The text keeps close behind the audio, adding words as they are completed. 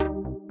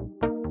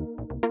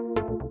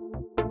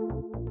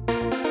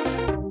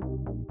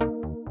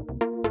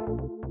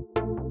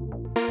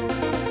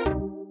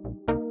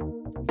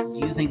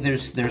think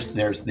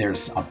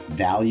there's a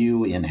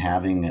value in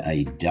having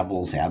a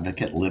devil's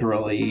advocate,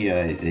 literally,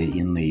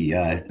 in the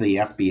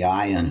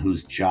FBI, and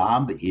whose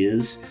job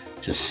is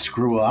to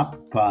screw up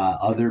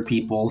other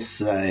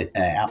people's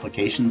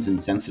applications in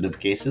sensitive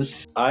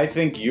cases? I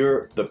think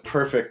you're the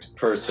perfect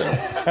person.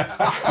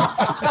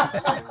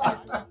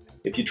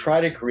 If you try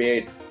to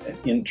create an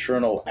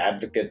internal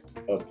advocate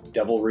of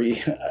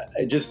devilry,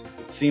 it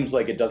seems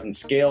like it doesn't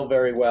scale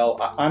very well.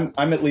 I'm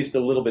at least a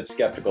little bit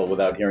skeptical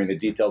without hearing the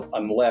details,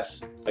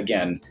 unless,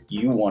 again,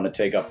 you want to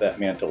take up that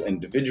mantle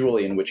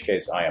individually, in which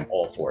case I am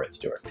all for it,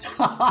 Stewart.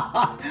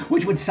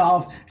 Which would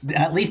solve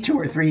at least 2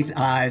 or 3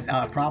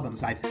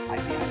 problems. I'd be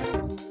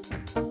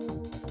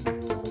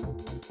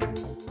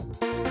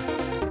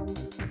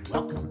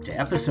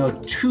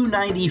Episode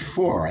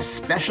 294, a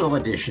special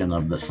edition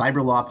of the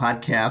Cyberlaw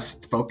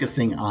Podcast,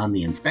 focusing on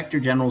the Inspector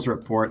General's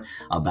report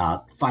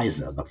about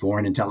FISA, the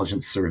Foreign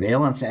Intelligence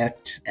Surveillance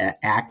Act,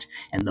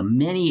 and the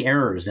many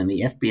errors in the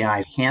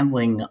FBI's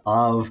handling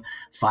of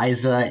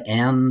FISA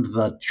and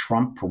the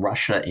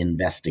Trump-Russia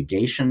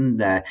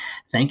investigation.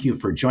 Thank you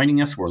for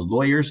joining us. We're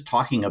lawyers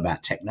talking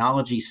about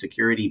technology,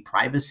 security,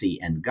 privacy,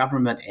 and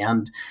government,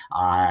 and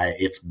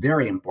it's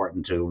very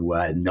important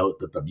to note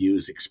that the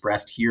views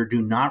expressed here do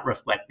not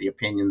reflect the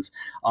opinions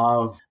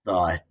of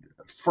the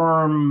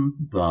firm,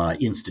 the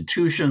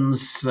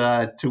institutions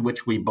to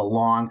which we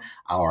belong,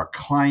 our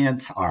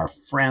clients, our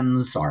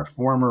friends, our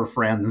former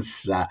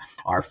friends,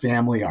 our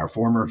family, our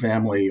former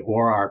family,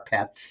 or our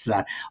pets,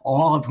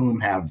 all of whom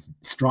have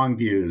strong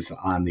views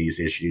on these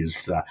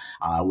issues,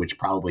 which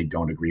probably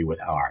don't agree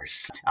with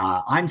ours.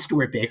 I'm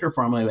Stewart Baker,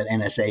 formerly with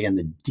NSA and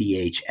the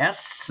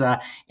DHS,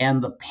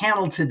 and the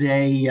panel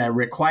today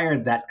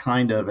required that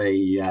kind of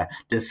a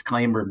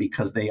disclaimer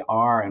because they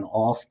are an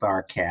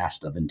all-star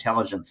cast of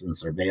intelligence and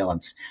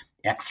surveillance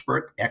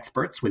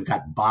experts. We've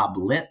got Bob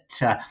Litt,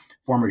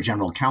 former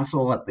general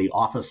counsel at the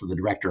Office of the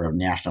Director of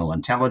National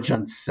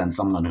Intelligence and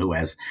someone who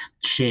has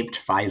shaped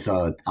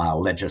FISA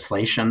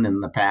legislation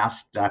in the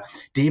past.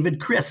 David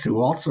Kris, who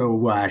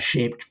also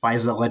shaped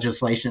FISA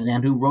legislation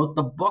and who wrote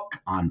the book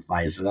on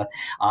FISA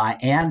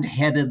and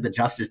headed the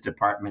Justice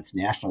Department's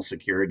National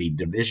Security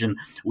Division.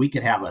 We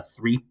could have a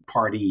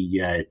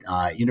 3-party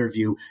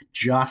interview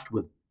just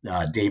with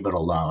David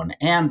alone.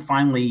 And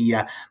finally,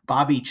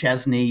 Bobby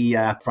Chesney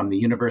from the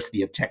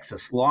University of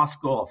Texas Law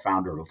School, a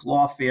founder of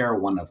Lawfare,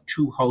 one of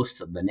 2 hosts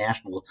of the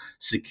National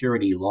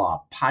Security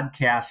Law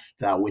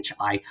Podcast, which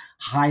I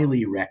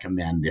highly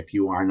recommend. If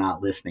you are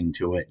not listening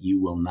to it,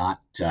 you will not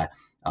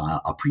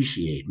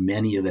appreciate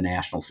many of the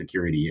national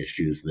security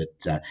issues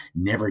that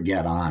never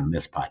get on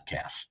this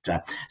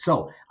podcast.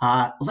 So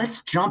let's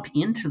jump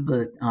into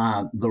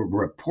the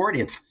report.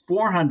 It's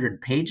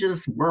 400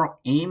 pages. We're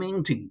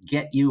aiming to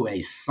get you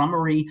a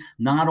summary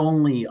not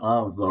only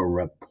of the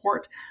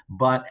report,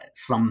 but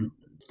some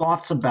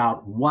thoughts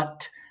about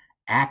what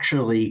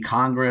actually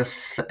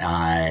Congress,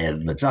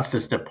 the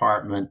Justice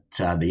Department,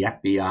 the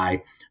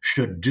FBI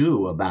should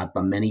do about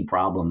the many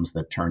problems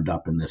that turned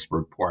up in this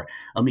report.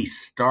 Let me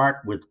start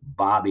with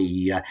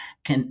Bobby.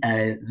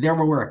 There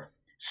were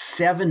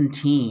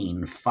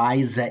 17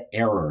 FISA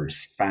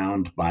errors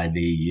found by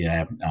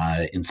the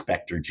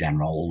Inspector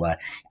General.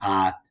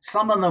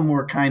 Some of them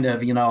were kind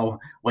of,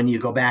 when you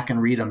go back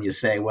and read them, you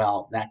say,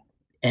 well, that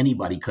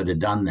anybody could have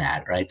done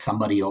that, right?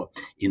 Somebody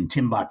in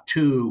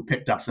Timbuktu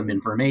picked up some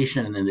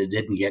information and it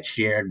didn't get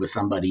shared with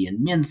somebody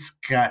in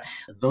Minsk.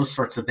 Those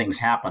sorts of things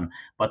happen.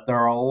 But there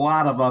are a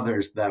lot of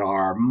others that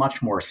are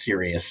much more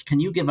serious. Can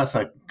you give us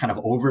a kind of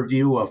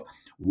overview of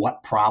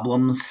what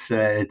problems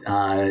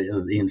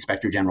the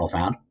Inspector General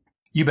found?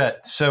 You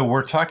bet. So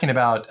we're talking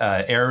about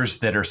errors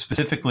that are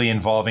specifically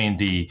involving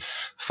the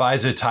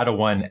FISA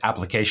Title I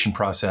application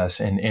process.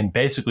 And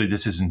basically,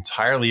 this is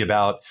entirely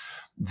about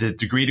the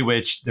degree to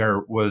which there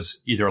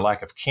was either a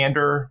lack of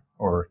candor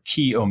or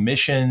key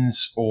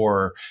omissions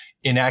or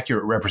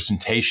inaccurate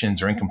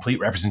representations or incomplete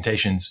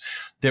representations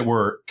that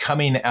were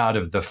coming out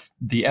of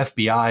the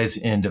FBI's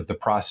end of the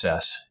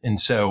process. And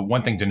so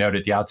one thing to note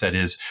at the outset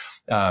is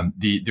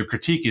the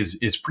critique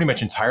is pretty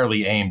much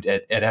entirely aimed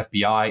at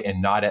FBI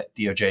and not at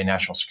DOJ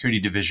National Security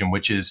Division,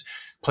 which is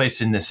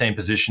placed in the same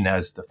position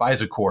as the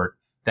FISA court.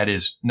 That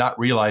is, not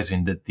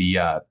realizing that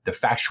the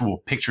factual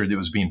picture that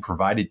was being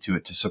provided to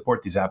it to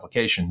support these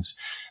applications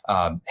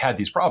had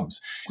these problems.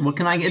 Well,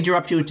 can I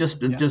interrupt you just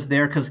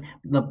there? Because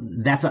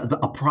that's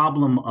a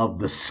problem of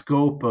the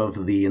scope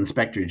of the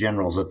Inspector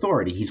General's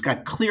authority. He's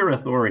got clear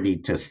authority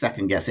to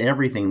second-guess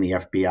everything the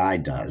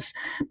FBI does,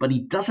 but he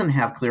doesn't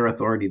have clear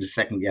authority to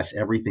second-guess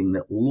everything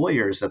that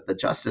lawyers at the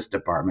Justice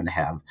Department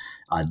have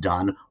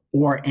done,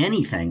 or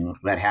anything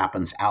that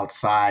happens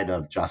outside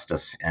of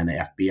Justice and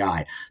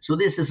FBI. So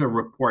this is a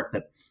report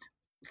that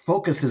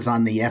focuses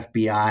on the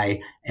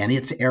FBI and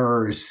its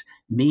errors,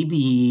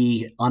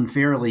 maybe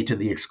unfairly to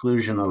the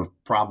exclusion of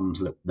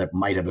problems that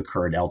might have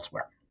occurred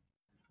elsewhere.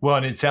 Well,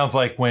 and it sounds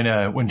like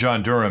when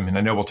John Durham, and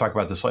I know we'll talk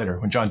about this later,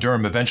 when John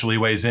Durham eventually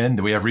weighs in,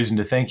 do we have reason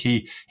to think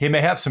he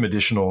may have some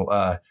additional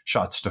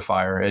shots to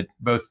fire at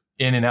both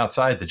in and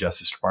outside the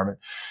Justice Department.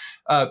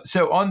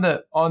 So on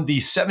the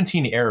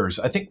 17 errors,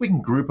 I think we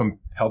can group them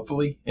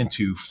helpfully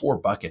into 4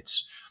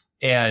 buckets.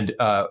 And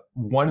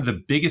one of the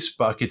biggest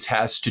buckets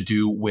has to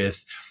do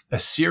with a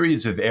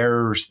series of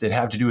errors that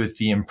have to do with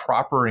the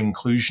improper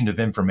inclusion of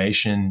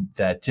information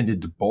that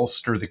tended to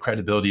bolster the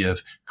credibility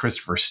of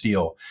Christopher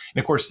Steele.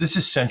 And of course, this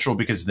is central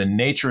because the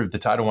nature of the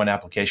Title I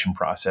application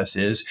process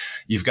is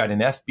you've got an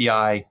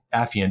FBI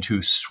affiant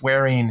who's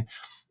swearing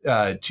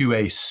to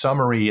a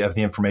summary of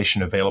the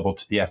information available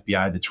to the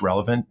FBI that's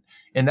relevant.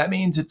 And that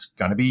means it's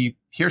going to be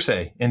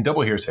hearsay and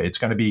double hearsay. It's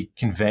going to be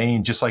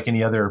conveying, just like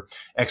any other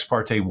ex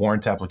parte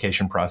warrant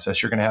application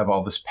process. You're going to have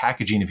all this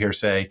packaging of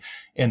hearsay,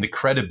 and the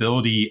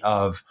credibility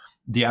of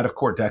the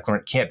out-of-court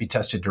declarant can't be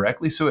tested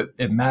directly. So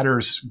it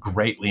matters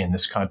greatly in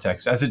this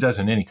context, as it does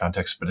in any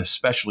context, but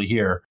especially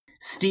here.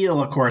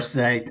 Steele, of course,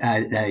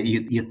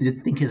 you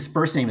think his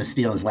first name is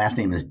Steele, his last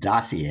name is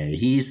Dossier.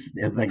 He's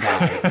the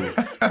guy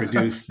who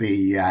produced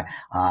the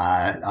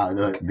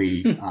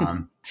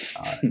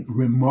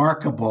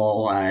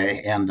remarkable,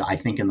 and I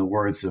think in the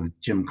words of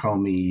Jim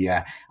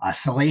Comey,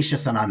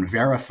 salacious and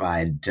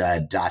unverified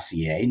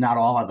dossier. Not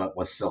all of it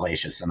was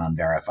salacious and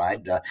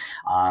unverified,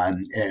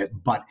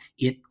 but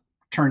it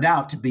turned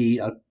out to be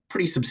a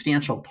pretty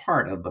substantial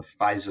part of the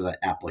FISA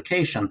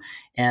application.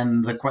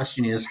 And the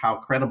question is, how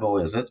credible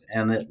is it?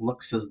 And it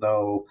looks as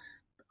though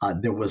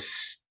there was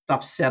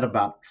stuff said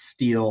about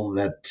Steele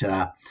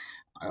that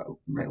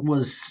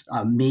was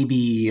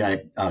maybe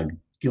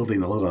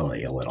gilding the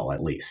lily a little,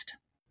 at least.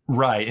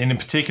 Right. And in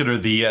particular,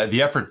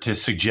 the effort to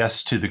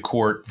suggest to the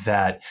court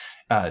that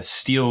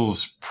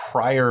Steele's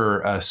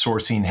prior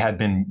sourcing had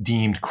been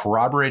deemed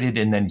corroborated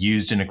and then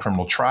used in a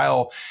criminal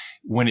trial,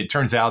 when it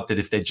turns out that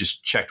if they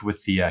just checked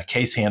with the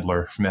case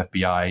handler from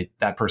FBI,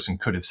 that person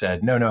could have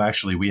said, no,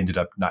 actually, we ended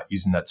up not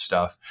using that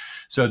stuff.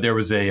 So there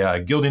was a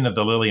gilding of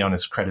the lily on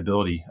his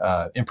credibility,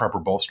 improper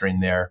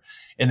bolstering there.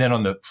 And then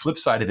on the flip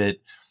side of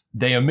it,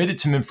 they omitted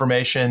some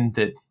information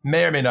that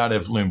may or may not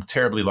have loomed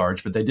terribly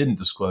large, but they didn't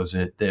disclose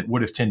it, that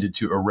would have tended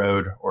to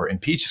erode or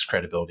impeach his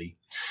credibility.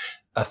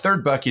 A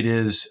third bucket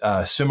is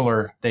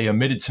similar. They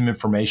omitted some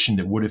information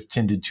that would have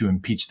tended to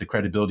impeach the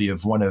credibility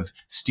of one of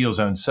Steele's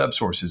own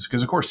subsources,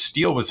 because, of course,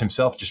 Steele was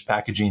himself just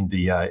packaging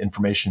the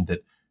information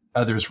that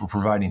others were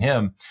providing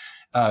him.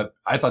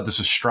 I thought this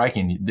was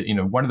striking.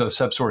 One of those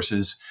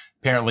subsources,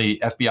 apparently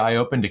FBI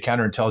opened a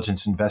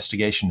counterintelligence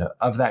investigation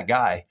of that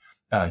guy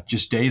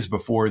just days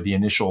before the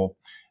initial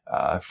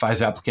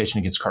FISA application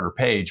against Carter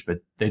Page, but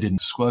they didn't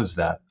disclose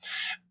that.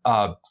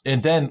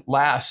 And then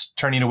last,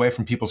 turning away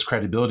from people's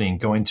credibility and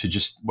going to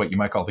just what you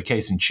might call the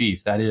case in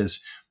chief, that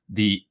is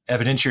the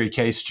evidentiary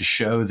case to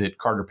show that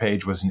Carter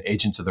Page was an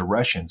agent of the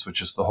Russians,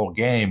 which is the whole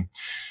game.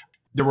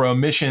 There were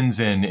omissions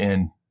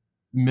and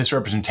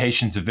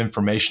misrepresentations of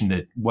information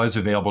that was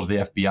available to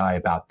the FBI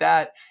about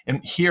that.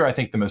 And here, I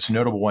think the most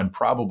notable one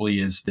probably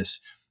is this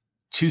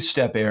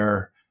two-step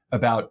error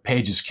about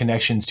Page's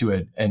connections to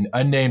an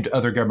unnamed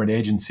other government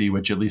agency,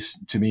 which at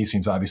least to me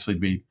seems obviously to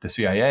be the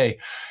CIA.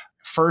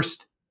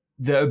 First,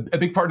 a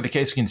big part of the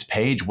case against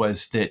Page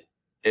was that,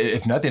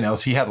 if nothing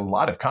else, he had a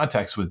lot of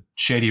contacts with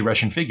shady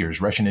Russian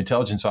figures, Russian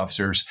intelligence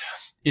officers.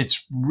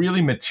 It's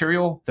really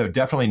material, though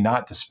definitely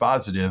not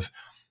dispositive,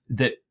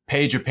 that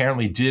Page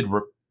apparently did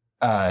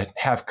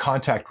have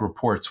contact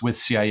reports with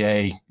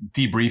CIA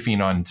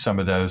debriefing on some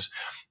of those.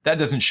 That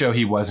doesn't show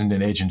he wasn't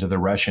an agent of the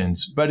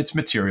Russians, but it's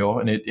material,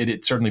 and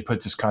it certainly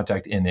puts his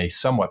contact in a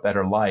somewhat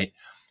better light.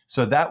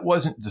 So that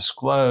wasn't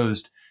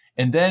disclosed.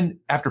 And then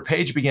after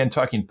Page began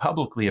talking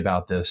publicly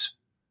about this,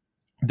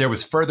 there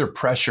was further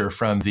pressure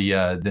from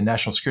the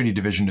National Security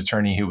Division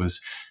attorney who was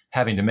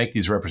having to make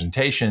these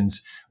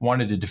representations,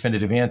 wanted a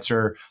definitive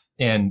answer.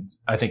 And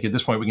I think at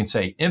this point we can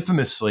say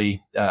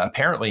infamously,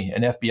 apparently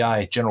an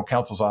FBI General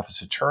Counsel's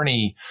Office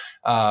attorney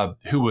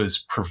who was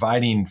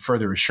providing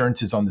further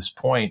assurances on this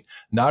point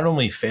not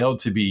only failed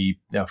to be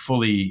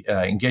fully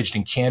engaged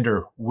in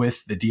candor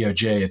with the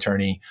DOJ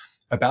attorney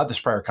about this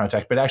prior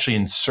contact, but actually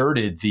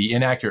inserted the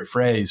inaccurate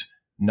phrase,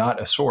 not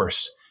a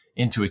source,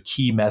 into a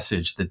key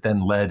message that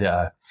then led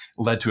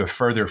to a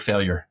further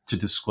failure to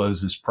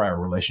disclose this prior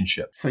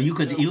relationship. So you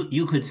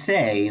could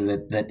say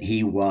that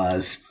he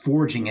was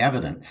forging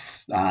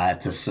evidence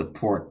to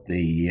support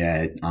the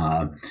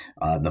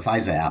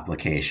FISA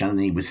application, and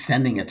he was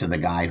sending it to the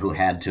guy who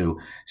had to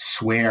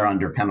swear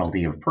under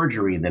penalty of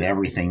perjury that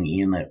everything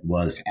in it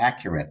was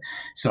accurate.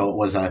 So it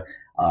was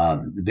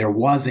there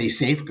was a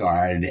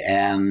safeguard,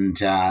 and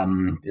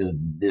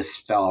this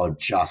fellow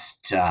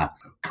just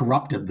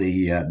corrupted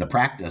the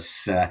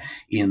practice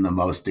in the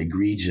most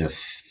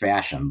egregious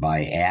fashion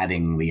by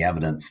adding the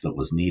evidence that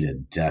was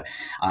needed.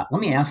 Let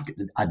me ask,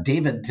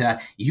 David,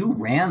 you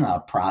ran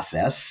a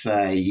process.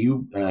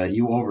 You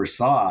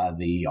oversaw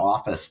the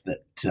office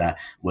that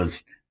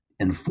was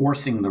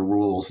enforcing the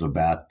rules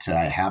about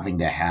having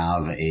to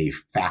have a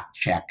fact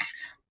check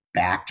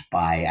backed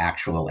by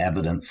actual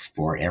evidence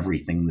for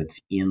everything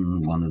that's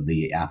in one of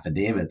the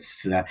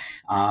affidavits.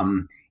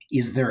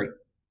 Is there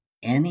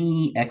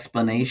any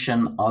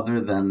explanation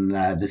other than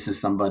this is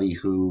somebody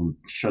who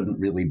shouldn't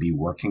really be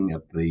working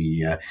at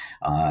the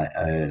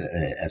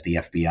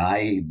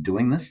FBI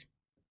doing this?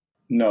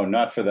 No,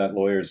 not for that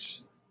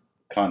lawyer's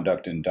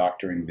conduct in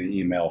doctoring the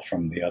email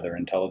from the other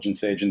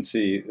intelligence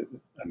agency.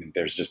 I mean,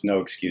 there's just no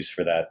excuse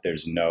for that.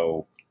 There's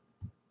no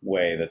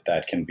way that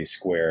that can be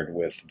squared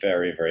with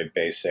very, very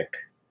basic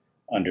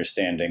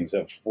understandings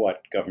of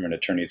what government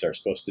attorneys are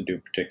supposed to do,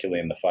 particularly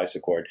in the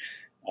FISA court.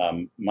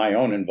 My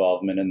own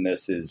involvement in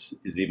this is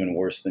even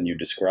worse than you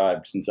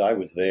described. Since I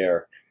was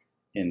there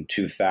in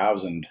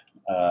 2000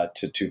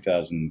 to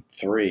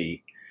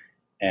 2003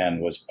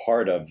 and was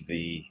part of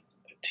the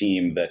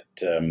team that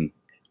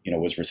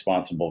was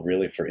responsible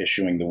really for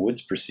issuing the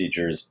Woods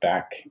procedures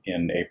back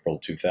in April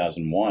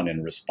 2001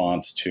 in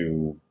response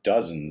to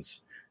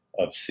dozens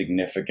of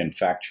significant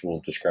factual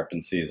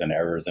discrepancies and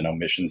errors and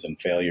omissions and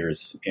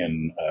failures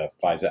in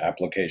FISA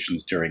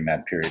applications during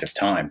that period of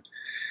time.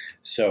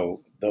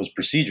 So those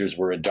procedures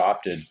were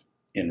adopted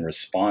in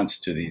response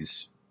to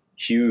these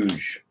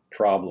huge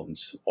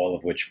problems,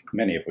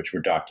 many of which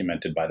were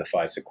documented by the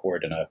FISA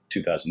court in a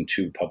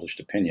 2002 published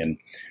opinion,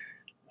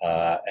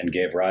 and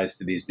gave rise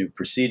to these new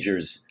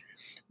procedures.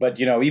 But,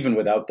 even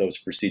without those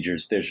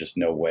procedures, there's just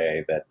no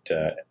way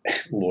that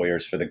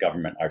lawyers for the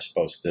government are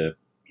supposed to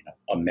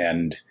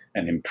amend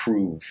and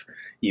improve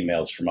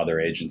emails from other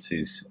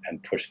agencies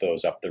and push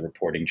those up the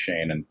reporting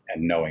chain and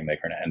knowing they're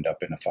going to end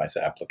up in a FISA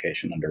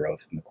application under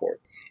oath in the court.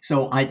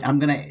 So I'm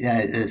going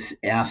to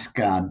ask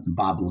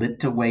Bob Litt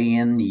to weigh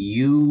in.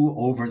 The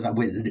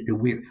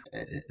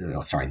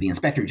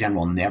Inspector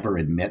General never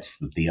admits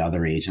that the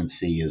other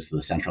agency is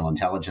the Central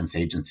Intelligence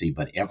Agency,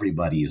 but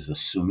everybody is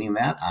assuming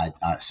that.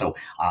 So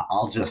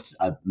I'll just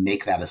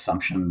make that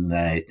assumption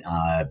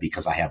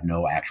because I have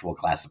no actual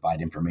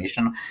classified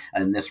information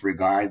in this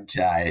regard.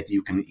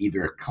 You can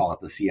either call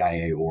it the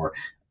CIA or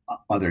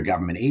other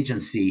government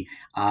agency.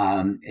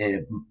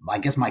 I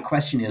guess my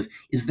question is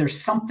there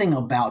something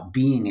about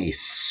being a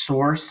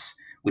source,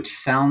 which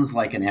sounds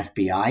like an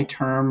FBI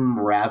term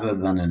rather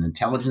than an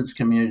intelligence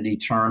community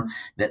term,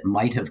 that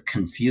might have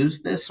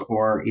confused this?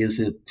 Or is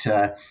it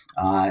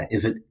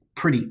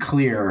pretty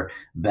clear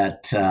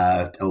that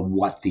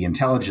what the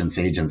intelligence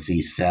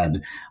agency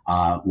said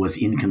was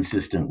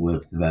inconsistent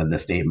with the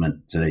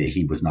statement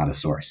he was not a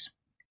source?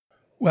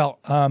 Well,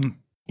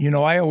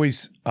 I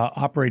always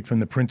operate from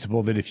the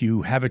principle that if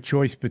you have a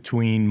choice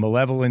between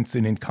malevolence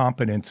and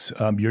incompetence,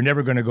 you're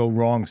never going to go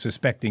wrong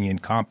suspecting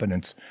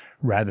incompetence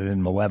rather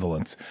than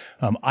malevolence.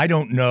 I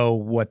don't know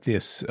what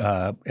this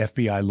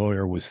FBI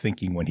lawyer was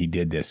thinking when he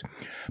did this,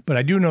 but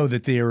I do know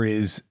that there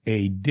is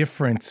a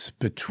difference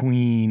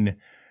between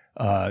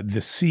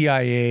the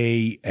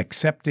CIA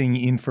accepting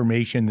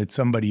information that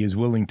somebody is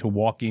willing to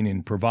walk in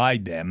and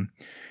provide them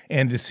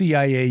and the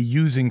CIA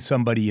using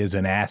somebody as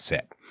an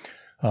asset.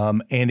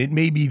 And it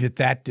may be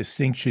that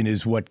distinction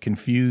is what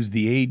confused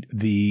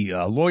the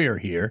lawyer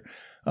here.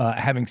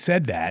 Having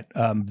said that,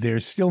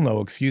 there's still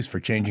no excuse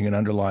for changing an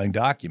underlying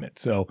document.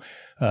 So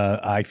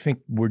I think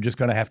we're just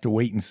going to have to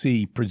wait and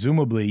see.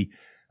 Presumably,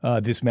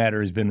 this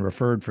matter has been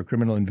referred for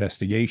criminal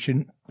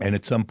investigation, and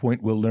at some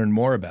point we'll learn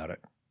more about it.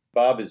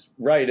 Bob is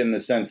right in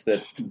the sense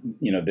that,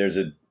 there's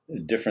a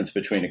difference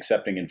between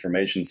accepting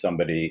information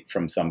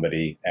from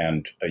somebody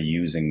and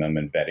using them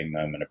and vetting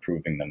them and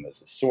approving them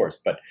as a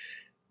source. But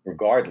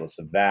regardless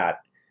of that,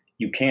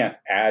 you can't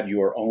add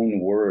your own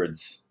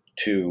words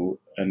to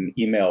an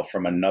email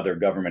from another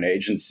government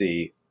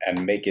agency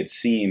and make it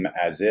seem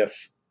as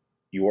if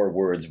your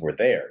words were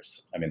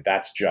theirs. I mean,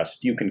 that's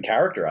just, you can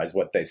characterize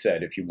what they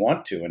said if you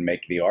want to and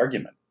make the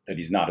argument that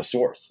he's not a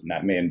source. And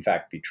that may in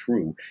fact be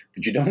true,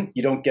 but you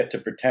don't get to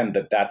pretend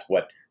that that's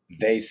what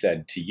they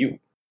said to you.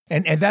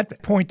 And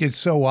that point is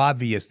so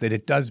obvious that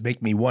it does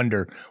make me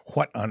wonder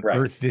what on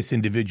earth this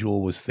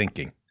individual was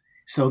thinking.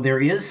 So there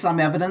is some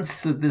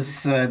evidence that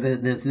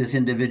this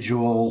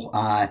individual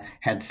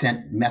had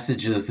sent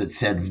messages that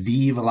said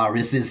 "Vive la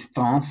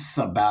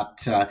résistance"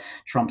 about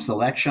Trump's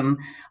election.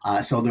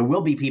 So there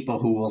will be people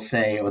who will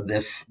say, "Oh,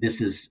 this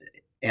is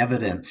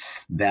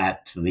evidence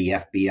that the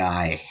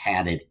FBI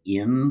had it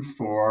in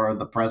for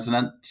the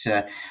president."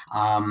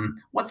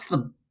 What's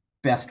the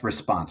best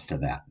response to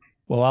that?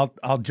 Well,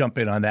 I'll jump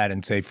in on that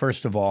and say,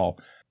 first of all,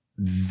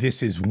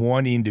 this is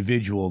one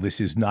individual. This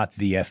is not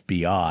the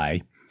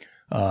FBI.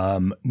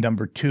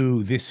 Number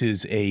two, this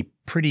is a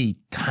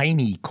pretty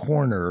tiny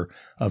corner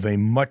of a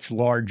much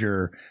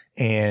larger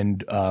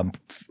and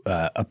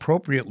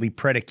appropriately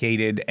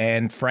predicated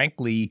and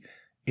frankly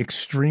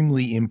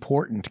extremely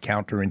important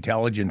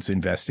counterintelligence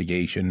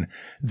investigation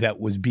that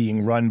was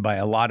being run by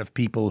a lot of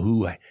people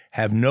who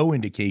have no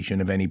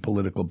indication of any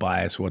political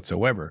bias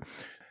whatsoever.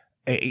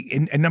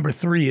 And number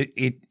three,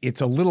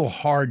 it's a little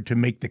hard to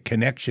make the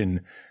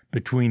connection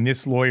between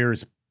this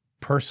lawyer's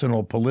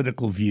personal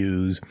political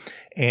views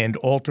and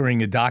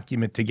altering a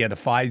document to get a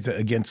FISA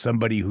against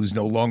somebody who's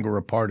no longer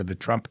a part of the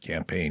Trump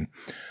campaign.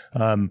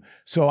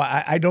 So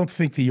I don't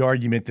think the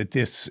argument that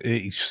this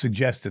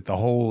suggests that the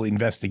whole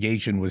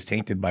investigation was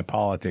tainted by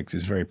politics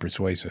is very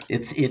persuasive.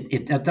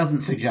 It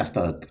doesn't suggest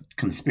a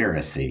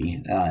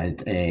conspiracy,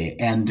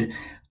 and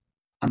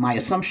my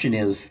assumption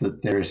is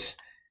that there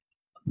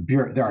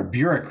are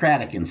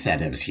bureaucratic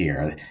incentives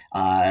here.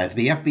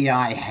 The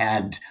FBI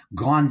had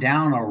gone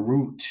down a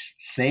route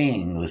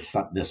saying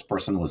this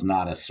person was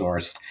not a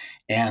source,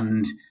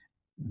 and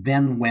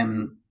then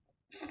when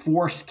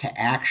forced to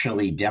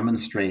actually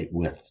demonstrate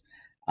with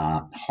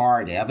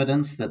hard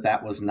evidence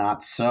that was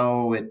not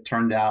so, it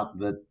turned out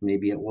that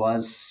maybe it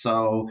was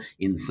so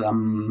in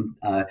some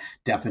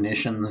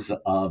definitions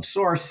of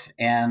source,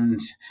 and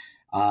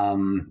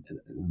the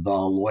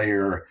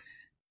lawyer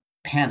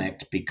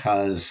panicked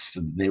because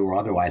they were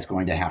otherwise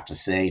going to have to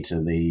say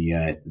to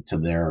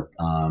their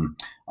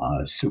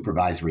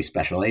supervisory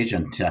special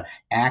agent,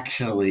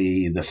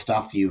 actually, the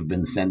stuff you've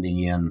been sending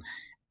in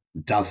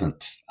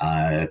doesn't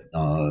add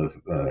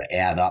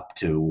up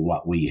to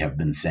what we have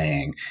been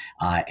saying.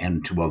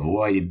 And to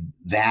avoid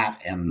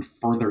that and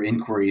further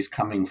inquiries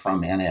coming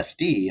from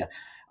NSD,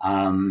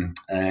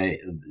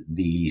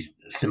 the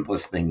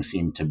simplest thing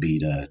seemed to be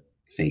to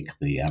fake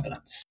the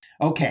evidence.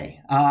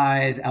 Okay,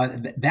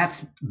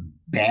 that's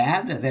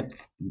bad.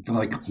 That's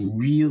like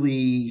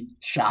really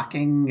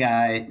shocking.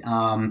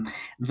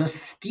 The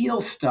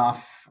Steele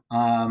stuff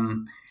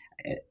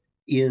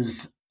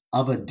is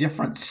of a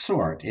different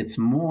sort. It's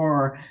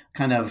more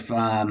kind of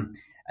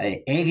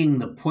egging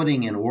the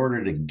pudding in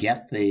order to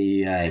get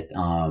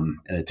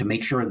to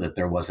make sure that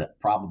there was a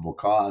probable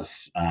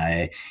cause,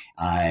 and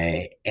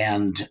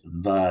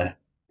the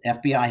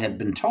FBI had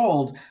been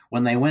told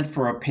when they went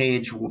for a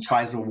page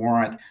FISA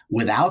warrant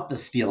without the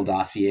Steele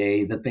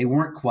dossier that they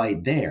weren't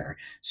quite there.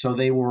 So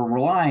they were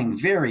relying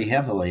very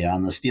heavily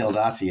on the Steele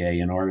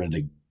dossier in order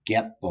to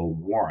get the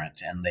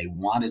warrant, and they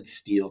wanted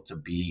Steele to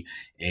be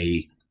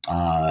a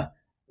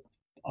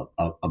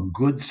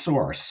good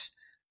source.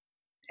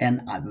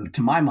 And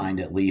to my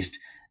mind, at least,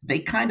 they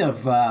kind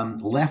of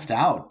left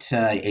out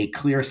a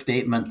clear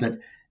statement that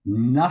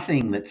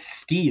nothing that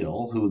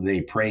Steele, who they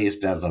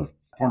praised as a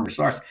former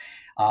source,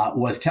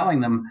 was telling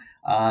them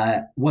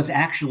was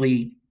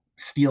actually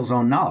Steele's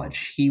own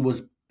knowledge. He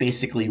was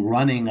basically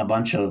running a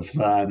bunch of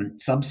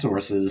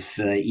subsources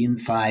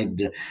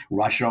inside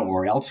Russia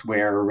or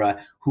elsewhere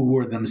who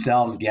were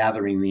themselves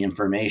gathering the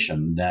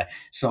information.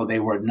 So they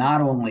were not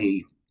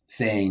only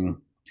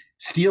saying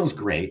Steele's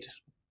great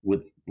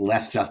with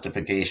less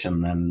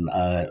justification than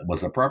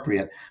was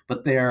appropriate,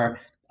 but they're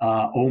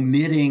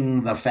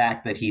omitting the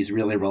fact that he's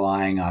really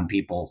relying on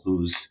people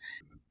whose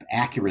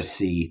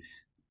accuracy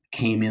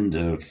came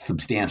into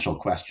substantial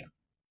question.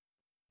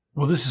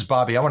 Well, this is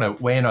Bobby. I want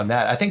to weigh in on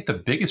that. I think the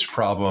biggest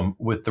problem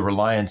with the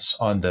reliance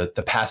on the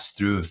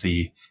pass-through of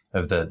the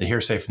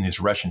hearsay from these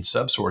Russian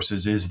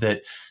subsources is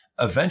that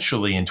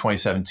eventually in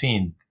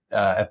 2017,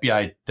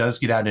 FBI does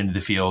get out into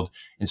the field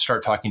and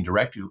start talking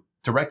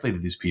directly to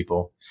these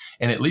people.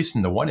 And at least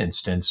in the one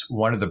instance,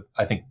 one of the,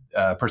 I think,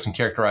 person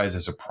characterized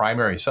as a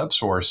primary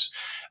subsource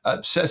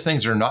says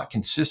things that are not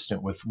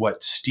consistent with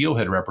what Steele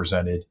had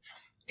represented.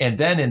 And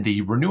then in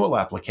the renewal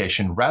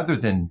application, rather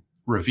than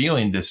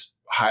revealing this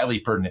highly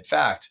pertinent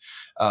fact,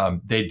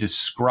 they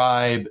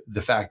describe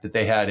the fact that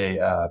they had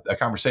a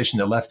conversation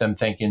that left them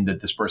thinking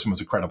that this person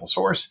was a credible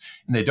source,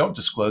 and they don't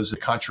disclose the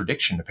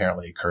contradiction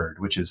apparently occurred,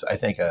 which is, I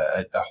think,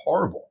 a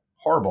horrible,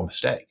 horrible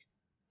mistake.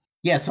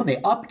 Yeah, so they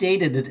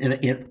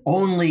updated it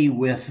only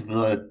with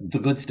the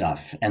good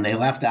stuff, and they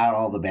left out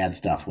all the bad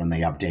stuff when they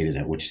updated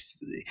it, which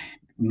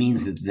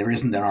means that there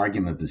isn't an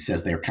argument that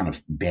says they're kind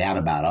of bad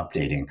about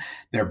updating.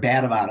 They're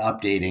bad about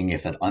updating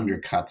if it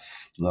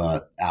undercuts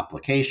the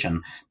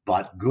application,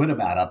 but good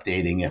about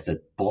updating if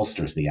it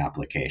bolsters the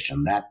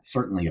application. That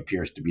certainly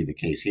appears to be the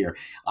case here.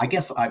 I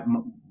guess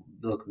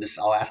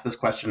I'll ask this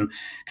question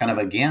kind of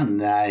again.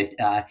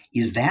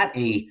 Is that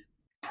a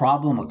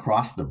problem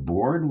across the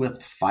board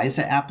with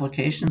FISA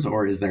applications,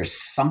 or is there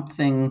some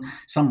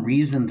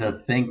reason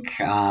to think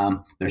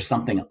there's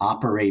something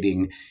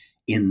operating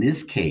in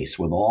this case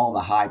with all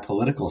the high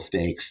political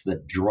stakes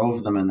that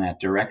drove them in that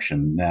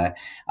direction?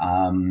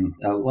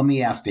 Let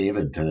me ask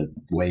David to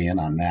weigh in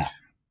on that.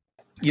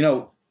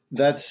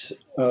 That's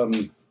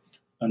an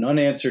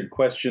unanswered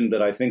question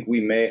that I think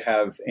we may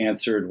have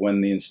answered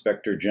when the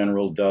Inspector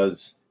General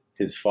does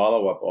his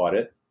follow-up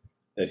audit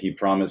that he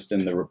promised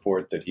in the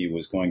report that he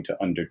was going to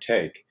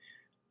undertake.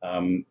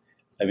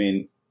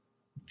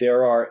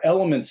 There are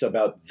elements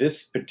about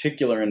this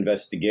particular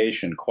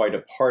investigation, quite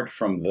apart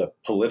from the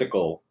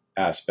political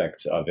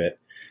aspects of it,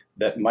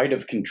 that might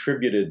have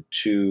contributed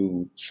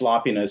to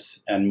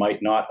sloppiness and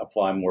might not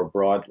apply more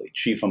broadly.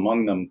 Chief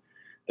among them,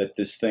 that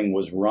this thing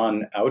was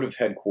run out of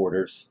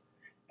headquarters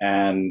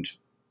and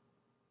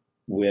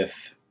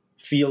with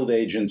field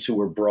agents who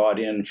were brought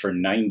in for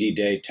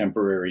 90-day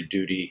temporary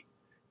duty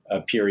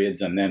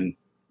periods and then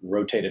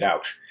rotated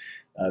out.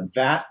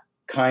 That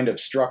kind of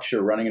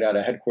structure, running it out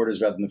of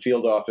headquarters rather than the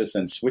field office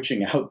and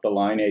switching out the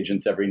line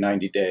agents every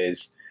 90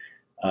 days,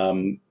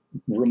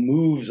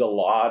 removes a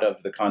lot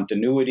of the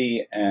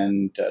continuity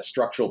and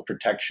structural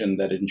protection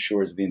that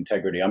ensures the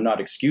integrity. I'm not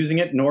excusing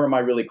it, nor am I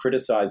really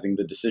criticizing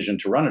the decision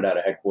to run it out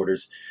of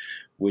headquarters,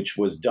 which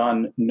was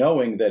done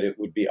knowing that it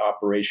would be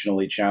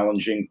operationally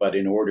challenging, but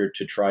in order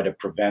to try to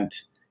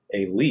prevent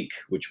a leak,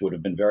 which would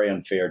have been very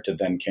unfair to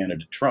then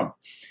candidate Trump.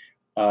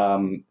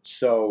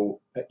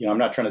 So, I'm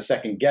not trying to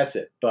second guess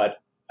it, but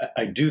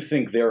I do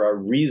think there are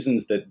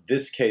reasons that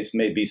this case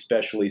may be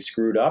specially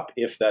screwed up,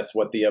 if that's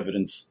what the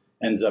evidence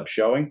ends up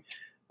showing,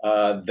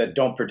 that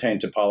don't pertain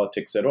to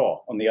politics at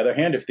all. On the other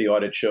hand, if the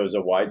audit shows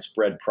a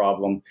widespread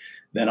problem,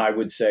 then I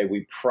would say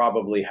we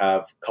probably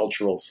have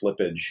cultural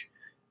slippage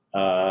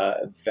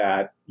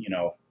that,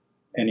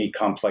 any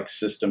complex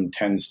system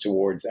tends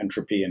towards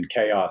entropy and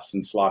chaos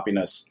and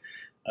sloppiness.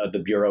 The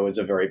Bureau is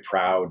a very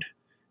proud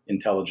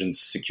intelligence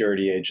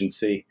security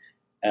agency.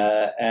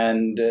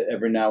 And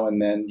every now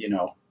and then,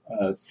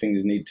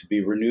 things need to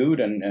be renewed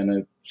and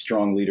a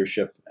strong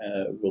leadership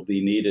will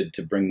be needed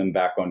to bring them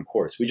back on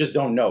course. We just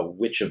don't know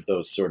which of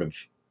those sort of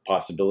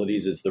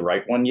possibilities is the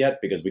right one yet,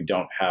 because we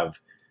don't have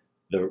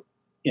the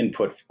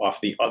input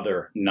off the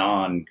other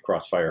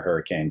non-Crossfire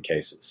Hurricane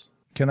cases.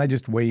 Can I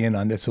just weigh in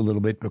on this a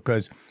little bit?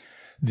 Because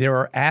there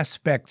are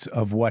aspects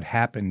of what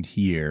happened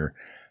here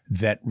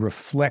that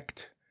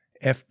reflect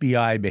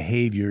FBI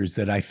behaviors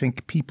that I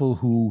think people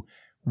who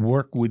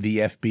work with the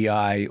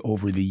FBI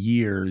over the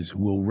years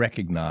will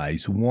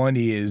recognize. One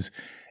is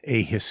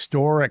a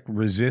historic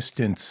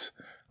resistance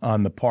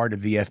on the part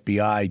of the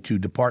FBI to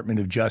Department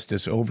of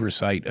Justice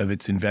oversight of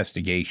its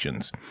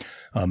investigations.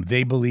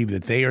 They believe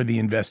that they are the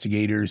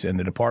investigators and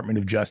the Department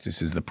of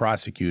Justice is the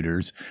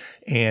prosecutors,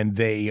 and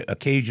they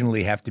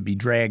occasionally have to be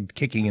dragged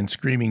kicking and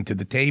screaming to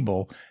the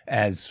table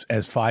as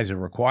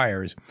FISA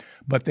requires,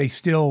 but they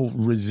still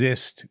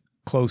resist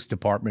close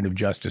Department of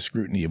Justice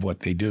scrutiny of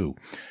what they do.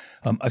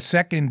 A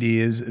second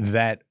is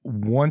that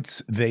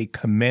once they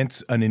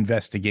commence an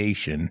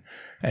investigation,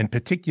 and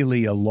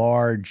particularly a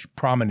large,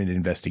 prominent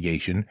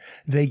investigation,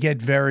 they get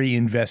very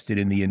invested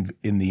in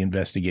the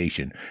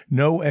investigation.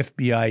 No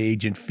FBI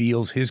agent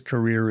feels his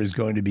career is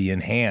going to be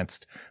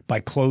enhanced by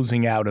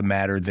closing out a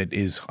matter that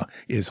is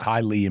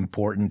highly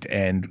important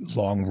and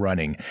long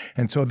running,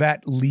 and so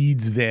that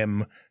leads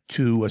them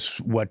to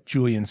what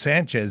Julian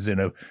Sanchez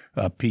in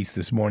a piece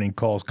this morning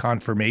calls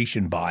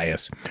confirmation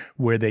bias,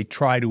 where they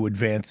try to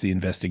advance the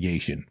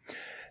investigation.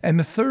 And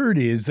the third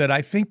is that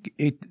I think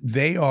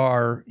they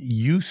are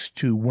used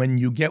to, when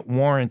you get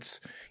warrants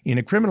in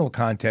a criminal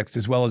context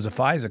as well as a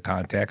FISA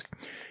context,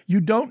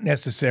 you don't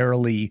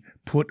necessarily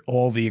put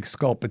all the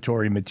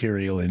exculpatory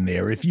material in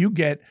there. If you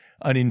get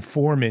an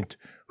informant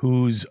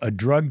who's a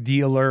drug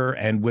dealer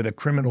and with a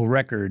criminal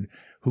record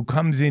who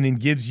comes in and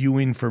gives you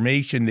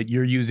information that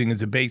you're using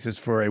as a basis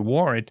for a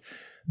warrant,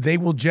 they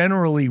will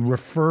generally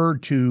refer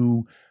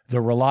to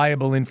the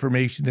reliable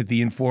information that the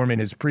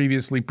informant has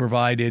previously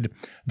provided,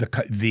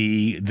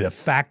 the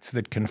facts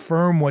that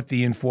confirm what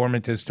the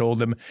informant has told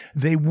them.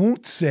 They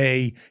won't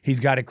say he's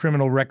got a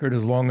criminal record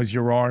as long as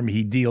your arm,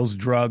 he deals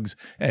drugs,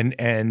 and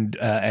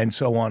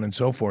so on and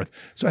so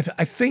forth. So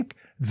I think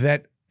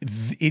that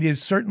it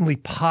is certainly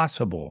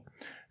possible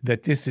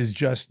that this is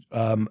just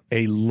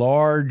a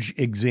large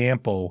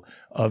example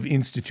of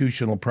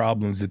institutional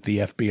problems that the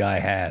FBI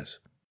has.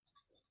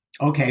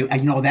 Okay,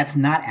 that's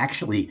not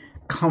actually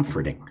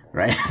comforting,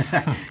 right?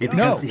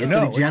 No,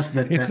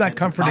 it's not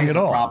comforting at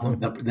all.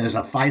 There's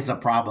a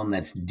FISA problem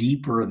that's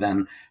deeper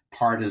than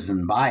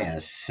partisan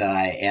bias,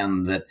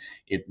 and that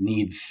it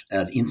needs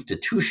an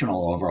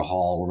institutional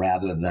overhaul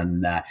rather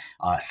than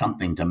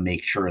something to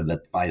make sure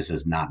that FISA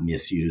is not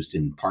misused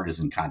in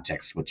partisan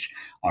contexts, which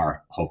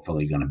are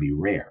hopefully going to be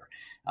rare.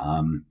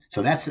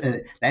 So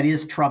that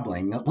is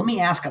troubling. Let me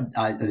ask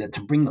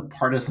to bring the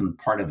partisan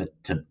part of it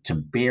to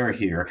bear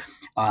here.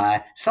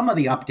 Some of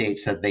the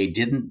updates that they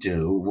didn't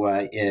do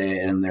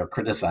and they're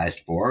criticized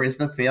for is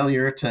the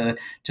failure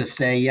to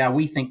say, yeah,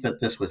 we think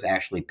that this was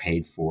actually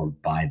paid for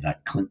by the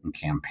Clinton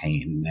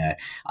campaign.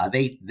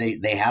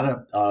 They had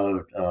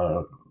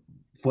a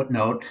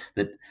footnote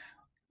that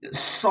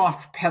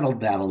soft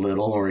pedaled that a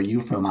little or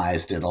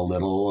euphemized it a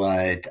little.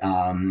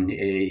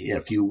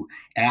 If you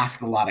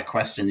asked a lot of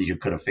questions, you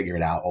could have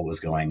figured out what was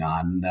going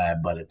on,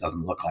 but it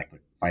doesn't look like the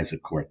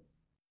FISA court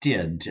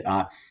did.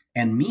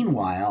 And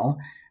meanwhile,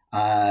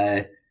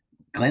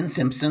 Glenn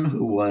Simpson,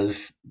 who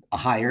was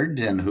hired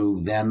and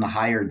who then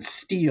hired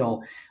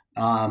Steele,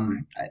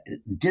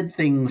 did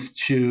things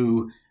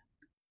to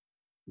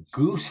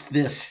goose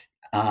this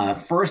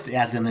first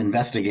as an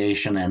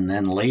investigation and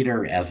then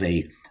later as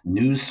a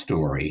news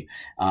story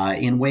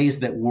in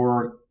ways that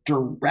were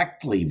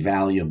directly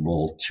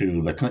valuable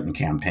to the Clinton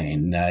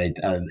campaign.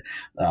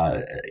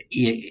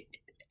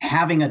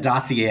 Having a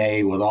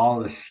dossier with all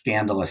this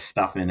scandalous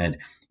stuff in it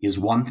is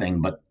one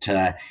thing, but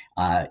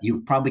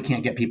you probably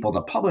can't get people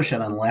to publish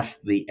it unless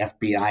the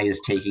FBI is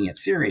taking it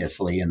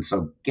seriously. And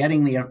so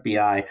getting the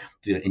FBI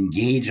to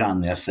engage on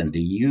this and to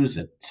use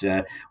it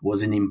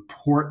was an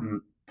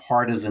important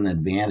partisan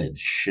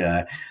advantage.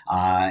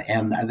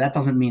 And that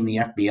doesn't mean the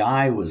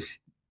FBI was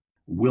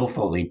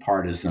willfully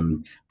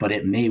partisan, but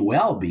it may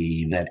well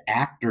be that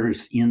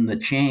actors in the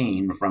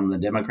chain from the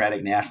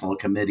Democratic National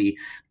Committee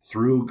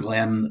through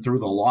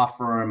the law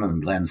firm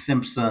and Glenn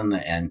Simpson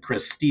and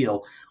Kris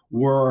Steele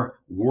were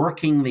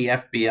working the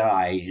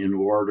FBI in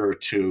order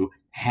to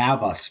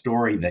have a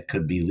story that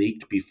could be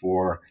leaked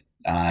before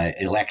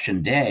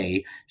election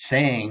day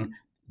saying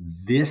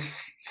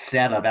this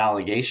set of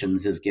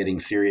allegations is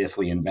getting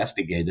seriously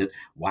investigated.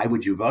 Why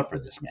would you vote for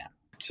this man?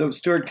 So,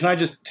 Stewart, can I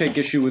just take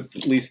issue with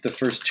at least the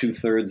first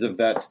 2/3 of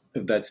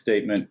that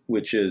statement,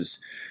 which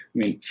is,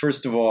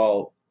 first of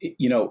all,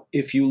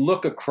 if you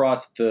look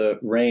across the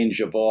range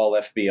of all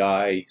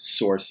FBI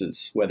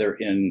sources, whether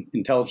in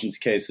intelligence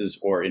cases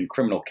or in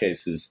criminal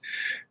cases,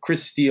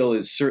 Kris Steele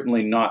is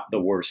certainly not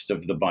the worst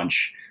of the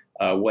bunch,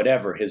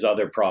 whatever his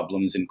other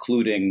problems,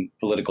 including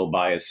political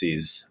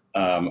biases.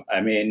 In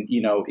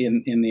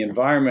the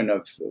environment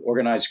of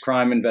organized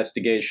crime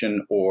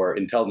investigation or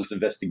intelligence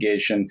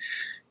investigation,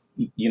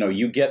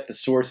 you get the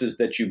sources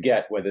that you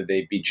get, whether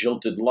they be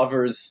jilted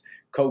lovers,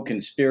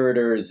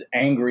 co-conspirators,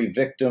 angry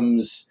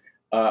victims,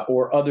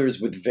 or others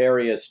with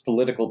various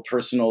political,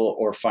 personal,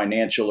 or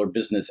financial or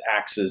business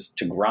axes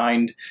to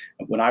grind.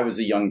 When I was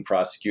a young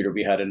prosecutor,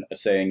 we had a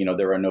saying,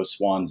 there are no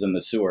swans in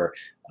the sewer.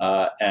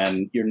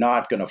 And you're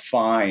not going to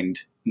find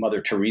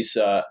Mother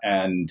Teresa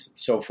and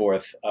so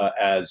forth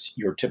as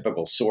your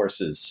typical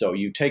sources. So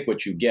you take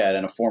what you get.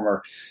 And a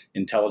former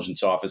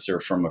intelligence officer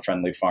from a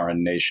friendly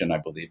foreign nation, I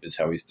believe is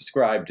how he's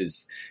described,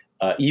 is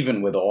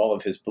even with all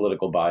of his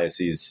political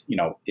biases,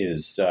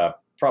 is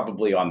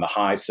probably on the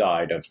high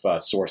side of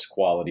source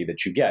quality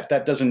that you get.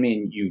 That doesn't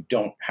mean you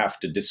don't have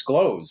to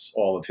disclose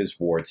all of his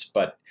warts,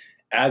 but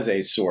as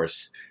a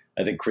source,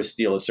 I think Kris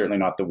Steele is certainly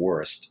not the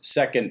worst.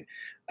 Second,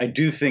 I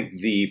do think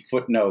the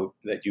footnote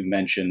that you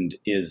mentioned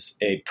is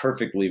a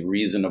perfectly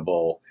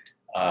reasonable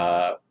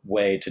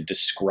way to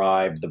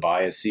describe the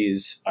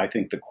biases. I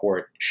think the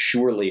court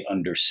surely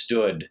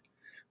understood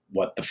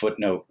what the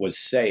footnote was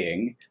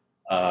saying,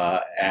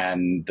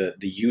 and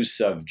the use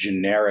of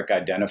generic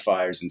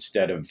identifiers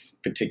instead of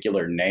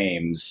particular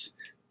names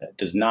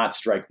does not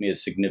strike me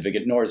as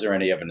significant, nor is there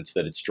any evidence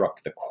that it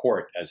struck the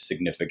court as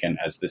significant,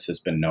 as this has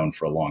been known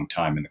for a long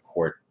time in the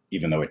court.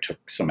 Even though it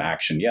took some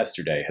action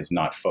yesterday, has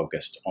not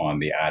focused on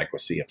the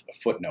adequacy of the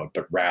footnote,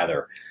 but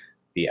rather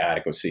the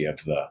adequacy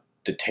of the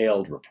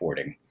detailed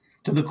reporting.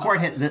 So the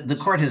court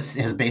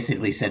has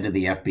basically said to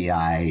the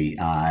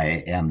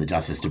FBI and the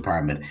Justice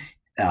Department,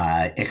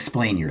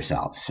 explain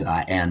yourselves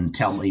and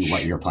tell me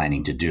what you're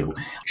planning to do.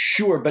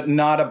 Sure, but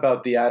not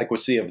about the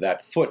adequacy of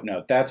that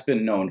footnote. That's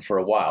been known for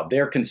a while.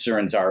 Their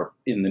concerns are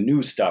in the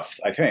new stuff,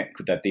 I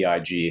think, that the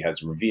IG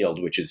has revealed,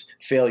 which is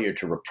failure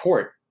to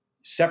report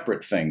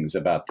separate things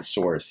about the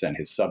source and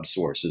his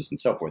subsources and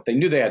so forth. They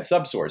knew they had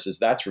subsources.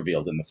 That's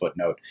revealed in the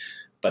footnote,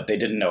 but they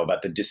didn't know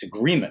about the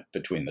disagreement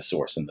between the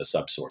source and the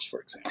subsource,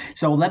 for example.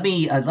 So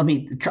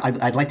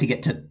I'd like to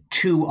get to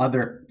two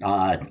other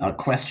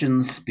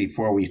questions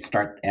before we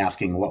start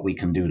asking what we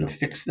can do to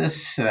fix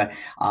this.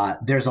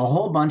 There's a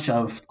whole bunch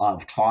of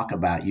talk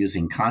about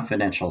using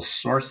confidential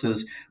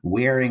sources,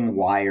 wearing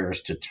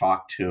wires to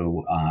talk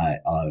to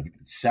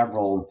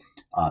several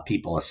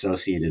people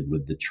associated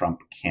with the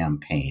Trump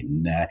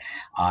campaign.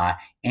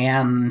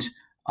 And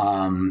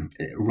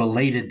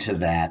related to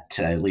that,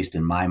 at least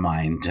in my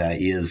mind,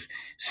 is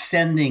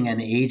sending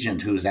an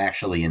agent who's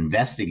actually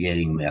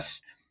investigating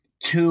this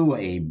to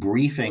a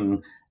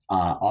briefing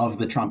of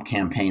the Trump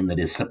campaign that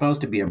is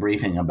supposed to be a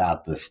briefing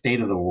about the state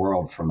of the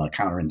world from a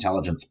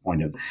counterintelligence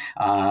point of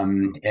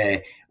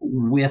view,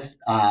 with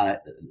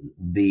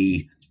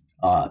the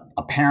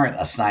apparent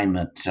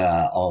assignment,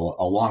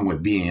 along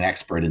with being an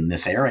expert in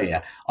this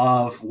area,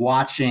 of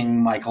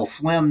watching Michael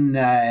Flynn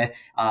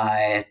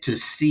to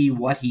see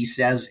what he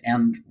says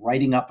and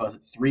writing up a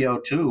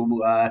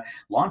 302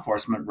 law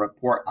enforcement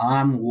report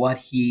on what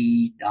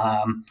he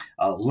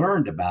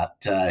learned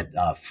about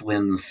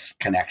Flynn's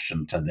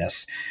connection to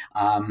this,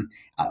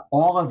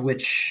 all of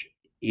which,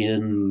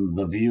 in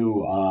the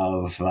view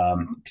of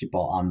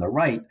people on the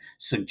right,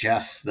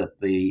 suggests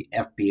that the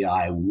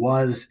FBI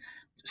was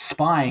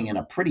spying in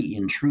a pretty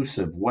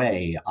intrusive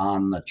way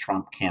on the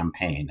Trump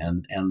campaign.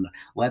 And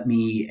let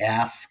me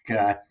ask,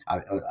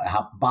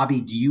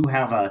 Bobby, do you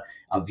have a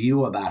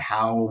view about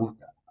how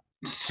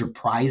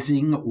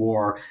surprising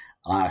or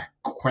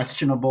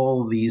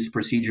questionable these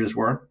procedures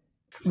were?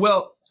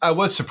 Well, I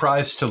was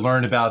surprised to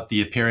learn about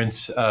the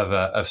appearance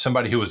of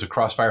somebody who was a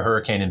Crossfire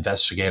Hurricane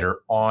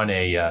investigator on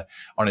a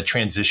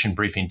transition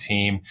briefing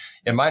team.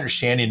 And my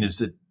understanding is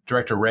that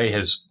Director Wray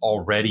has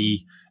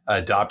already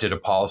adopted a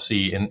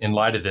policy in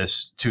light of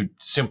this to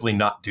simply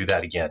not do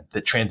that again.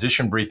 That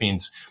transition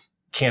briefings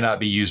cannot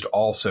be used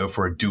also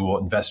for a dual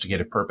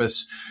investigative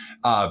purpose.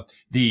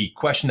 The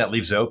question that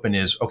leaves open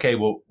is, okay,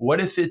 well, what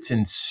if it's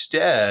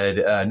instead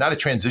not a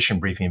transition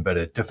briefing, but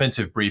a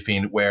defensive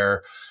briefing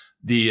where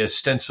the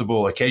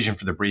ostensible occasion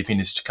for the briefing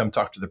is to come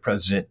talk to the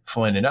president,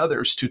 Flynn, and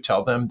others to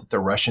tell them that the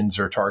Russians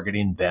are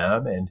targeting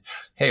them. And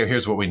hey,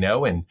 here's what we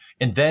know. And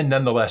then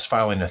nonetheless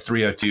filing a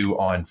 302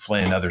 on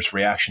Flynn and others'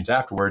 reactions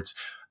afterwards.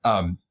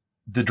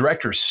 The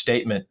director's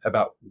statement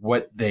about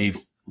what they've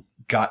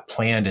got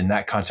planned in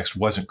that context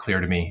wasn't clear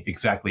to me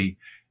exactly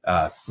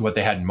what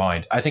they had in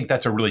mind. I think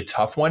that's a really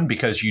tough one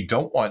because you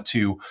don't want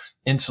to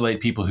insulate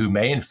people who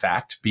may in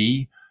fact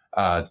be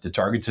the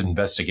targets of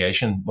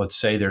investigation. Let's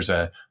say there's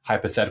a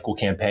hypothetical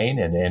campaign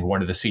and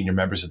one of the senior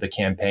members of the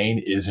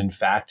campaign is in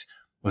fact,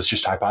 let's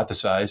just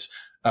hypothesize,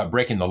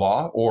 breaking the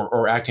law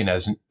or acting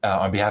as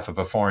on behalf of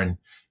a foreign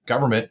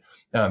government.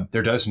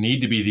 There does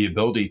need to be the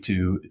ability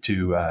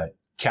to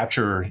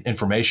capture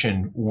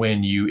information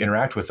when you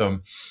interact with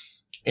them.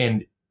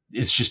 And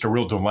it's just a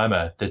real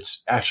dilemma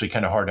that's actually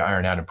kind of hard to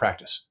iron out in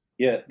practice.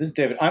 Yeah, this is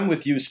David. I'm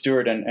with you,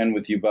 Stewart, and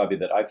with you, Bobby,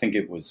 that I think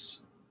it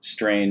was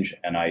strange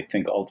and I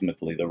think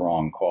ultimately the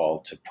wrong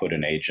call to put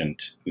an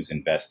agent who's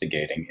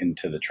investigating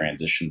into the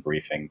transition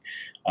briefing.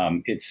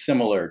 It's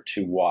similar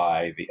to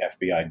why the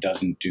FBI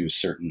doesn't do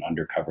certain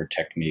undercover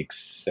techniques,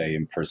 say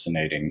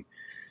impersonating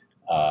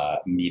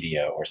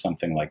media or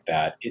something like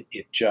that.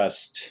 It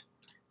just,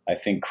 I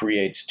think,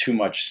 creates too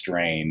much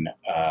strain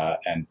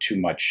and too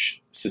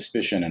much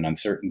suspicion and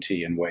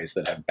uncertainty in ways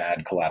that have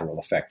bad collateral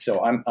effects.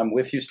 So I'm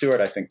with you, Stewart.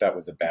 I think that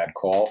was a bad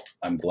call.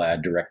 I'm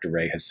glad Director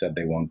Wray has said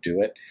they won't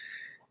do it.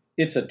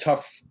 It's a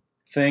tough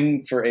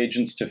thing for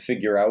agents to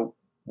figure out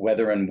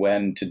whether and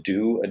when to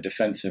do a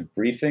defensive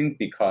briefing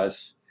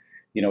because,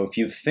 you know, if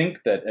you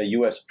think that a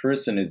U.S.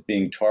 person is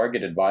being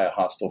targeted by a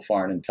hostile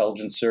foreign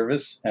intelligence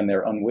service and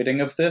they're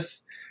unwitting of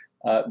this,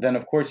 then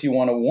of course you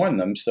want to warn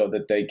them so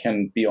that they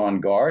can be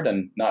on guard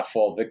and not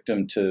fall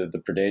victim to the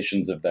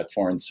predations of that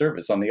foreign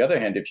service. On the other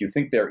hand, if you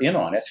think they're in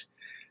on it,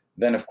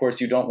 then of course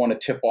you don't want to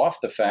tip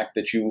off the fact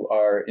that you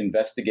are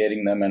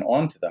investigating them and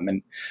onto them.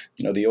 And,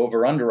 you know, the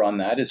over-under on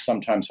that is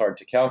sometimes hard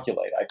to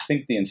calculate. I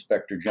think the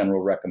Inspector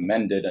General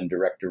recommended, and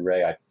Director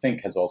Wray, I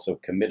think, has also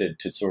committed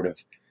to sort of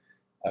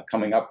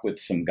coming up with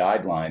some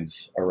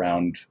guidelines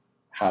around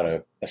how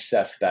to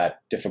assess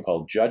that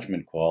difficult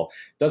judgment call.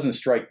 Doesn't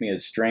strike me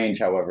as strange,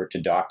 however,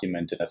 to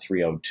document in a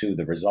 302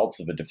 the results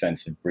of a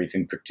defensive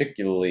briefing,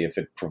 particularly if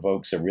it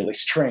provokes a really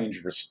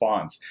strange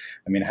response.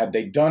 I mean, had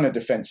they done a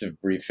defensive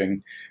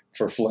briefing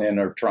for Flynn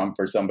or Trump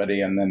or somebody,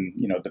 and then,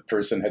 you know, the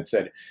person had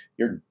said,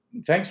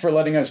 thanks for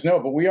letting us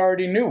know, but we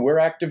already knew we're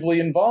actively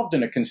involved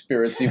in a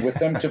conspiracy with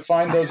them to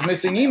find those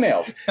missing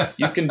emails.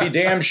 You can be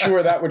damn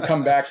sure that would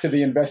come back to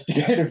the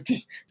investigative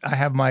team. I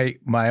have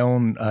my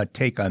own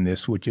take on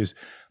this, which is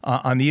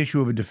on the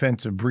issue of a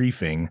defensive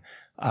briefing.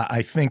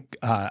 I think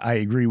I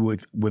agree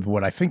with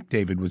what I think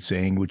David was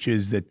saying, which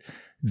is that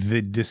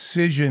the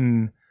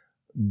decision,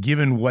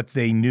 given what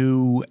they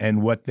knew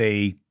and what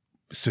they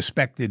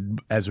suspected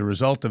as a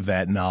result of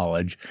that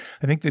knowledge,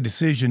 I think the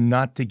decision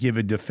not to give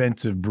a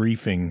defensive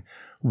briefing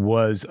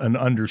was an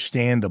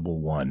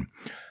understandable one.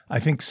 I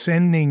think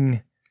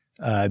sending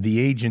the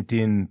agent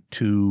in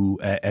to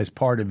as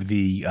part of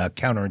the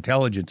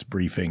counterintelligence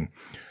briefing,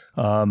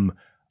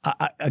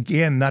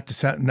 again, not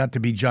to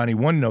be Johnny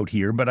One Note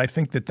here, but I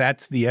think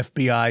that's the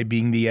FBI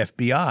being the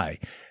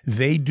FBI.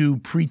 They do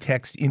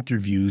pretext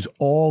interviews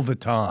all the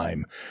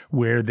time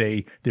where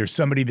there's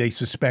somebody they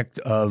suspect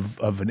of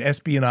an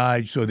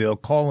espionage, so they'll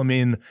call him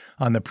in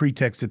on the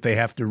pretext that they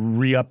have to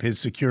re-up his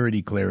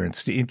security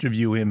clearance to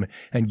interview him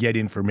and get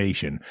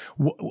information.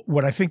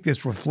 What I think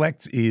this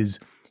reflects is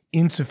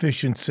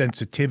insufficient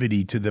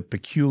sensitivity to the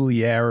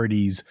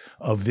peculiarities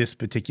of this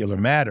particular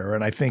matter.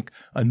 And I think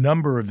a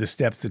number of the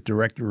steps that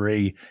Director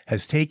Wray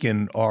has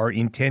taken are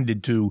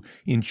intended to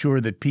ensure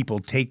that people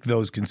take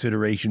those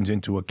considerations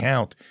into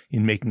account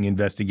in making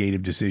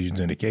investigative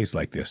decisions in a case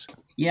like this.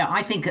 Yeah,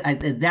 I think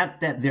that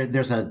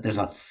there's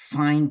a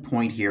fine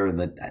point here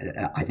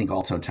that I think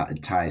also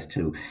ties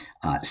to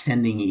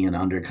sending in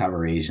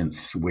undercover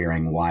agents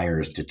wearing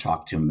wires to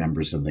talk to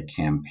members of the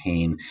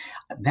campaign.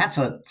 That's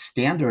a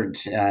standard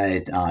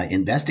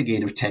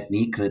investigative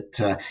technique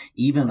that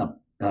even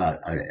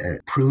a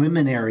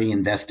preliminary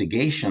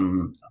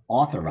investigation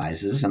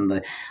authorizes, and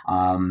the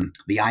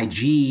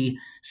IG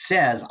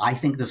says, I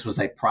think this was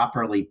a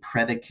properly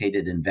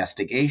predicated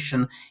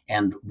investigation,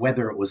 and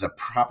whether it was a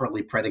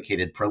properly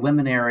predicated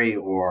preliminary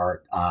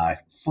or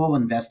full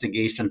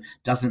investigation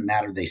doesn't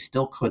matter. They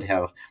still could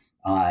have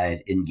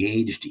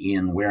engaged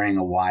in wearing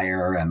a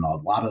wire and a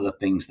lot of the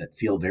things that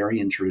feel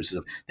very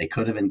intrusive. They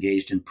could have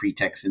engaged in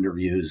pretext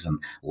interviews and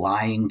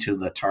lying to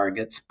the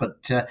targets,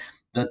 but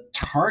the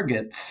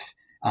targets,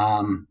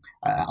 on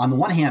the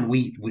one hand,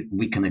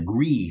 we can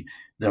agree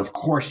that, of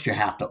course, you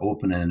have to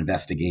open an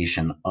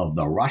investigation of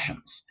the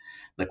Russians.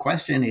 The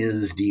question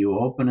is, do you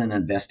open an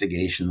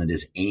investigation that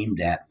is aimed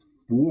at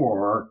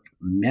 4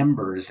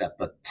 members at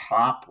the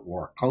top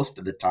or close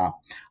to the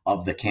top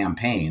of the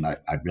campaign? I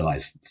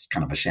realize it's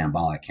kind of a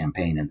shambolic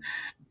campaign, and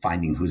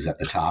finding who's at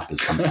the top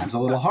is sometimes a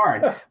little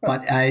hard.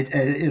 But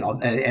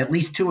at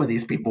least 2 of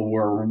these people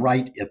were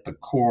right at the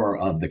core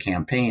of the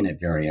campaign at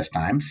various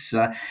times,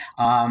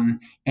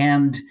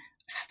 and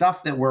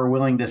stuff that we're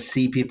willing to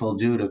see people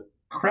do to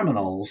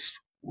criminals,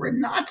 we're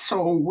not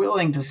so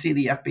willing to see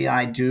the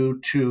FBI do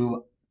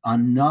to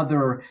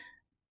another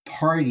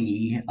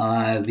party,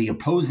 the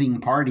opposing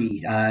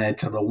party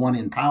to the one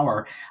in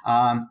power,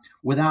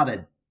 without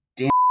a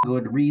damn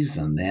good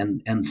reason.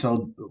 And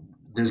so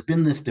there's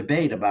been this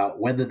debate about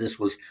whether this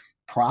was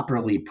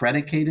properly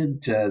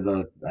predicated.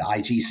 The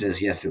IG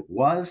says yes, it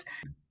was.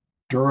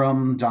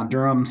 John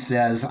Durham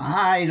says,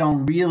 I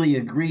don't really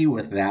agree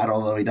with that,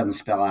 although he doesn't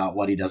spell out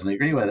what he doesn't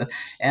agree with it.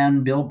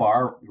 And Bill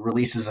Barr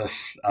releases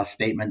a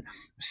statement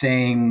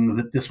saying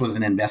that this was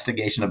an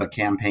investigation of a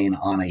campaign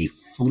on a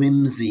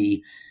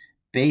flimsy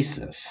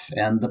basis.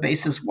 And the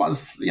basis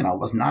was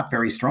not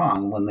very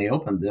strong. When they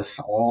opened this,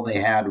 all they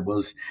had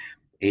was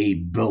a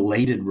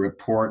belated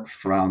report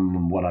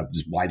from what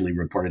was widely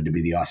reported to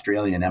be the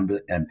Australian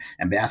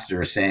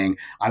ambassador saying,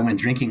 I went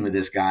drinking with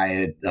this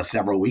guy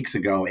several weeks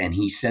ago, and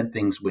he said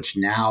things which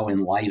now, in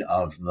light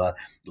of the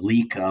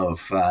leak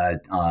of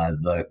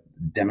the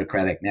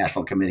Democratic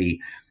National Committee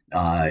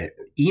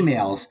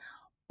emails,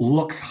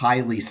 looks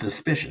highly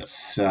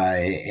suspicious.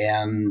 I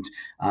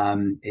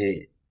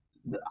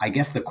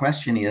guess the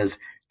question is,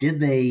 did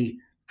they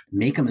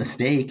make a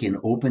mistake in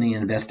opening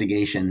an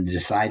investigation and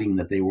deciding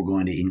that they were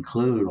going to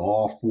include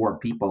all four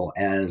people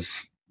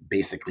as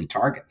basically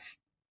targets?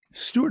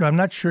 Stewart, I'm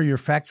not sure your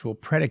factual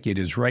predicate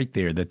is right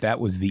there,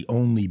 that was the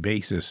only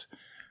basis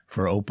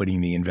for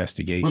opening the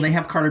investigation. Well, they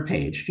have Carter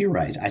Page. You're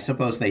right. I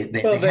suppose they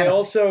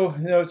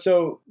also,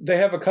 so they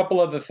have a couple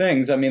other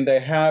things. I mean,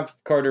 they have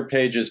Carter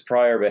Page's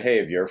prior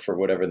behavior, for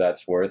whatever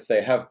that's worth.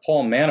 They have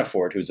Paul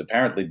Manafort, who's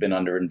apparently been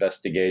under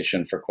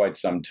investigation for quite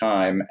some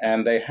time.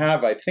 And they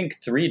have, I think,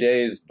 3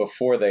 days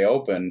before they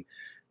open,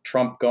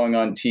 Trump going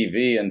on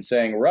TV and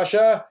saying,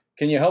 Russia,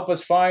 can you help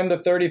us find the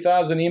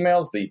 30,000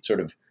 emails? The sort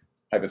of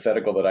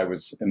hypothetical that I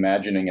was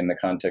imagining in the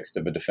context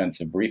of a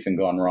defensive briefing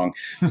gone wrong.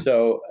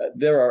 So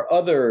there are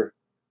other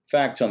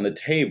facts on the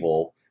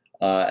table.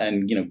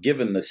 And,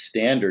 given the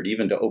standard,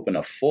 even to open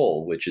a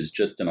full, which is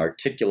just an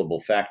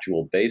articulable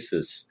factual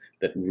basis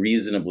that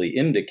reasonably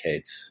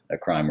indicates a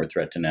crime or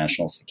threat to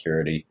national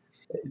security,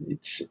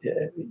 it's,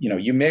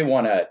 you may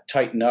want to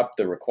tighten up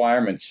the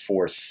requirements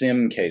for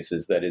SIM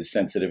cases, that is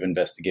sensitive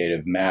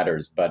investigative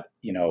matters. But,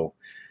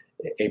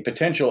 a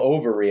potential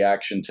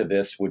overreaction to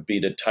this would be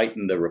to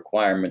tighten the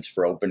requirements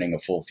for opening a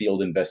full field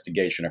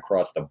investigation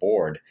across the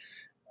board,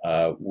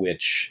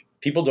 which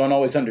people don't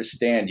always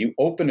understand. You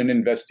open an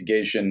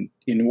investigation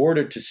in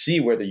order to see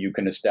whether you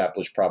can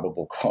establish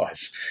probable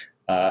cause,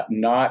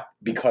 not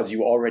because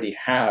you already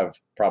have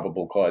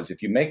probable cause.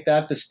 If you make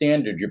that the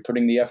standard, you're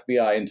putting the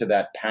FBI into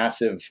that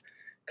passive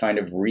kind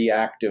of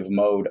reactive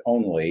mode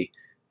only,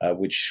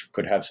 which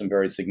could have some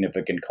very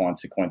significant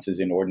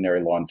consequences in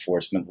ordinary law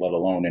enforcement, let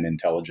alone in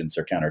intelligence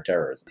or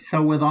counterterrorism.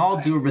 So with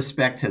all due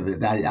respect to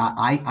that,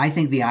 I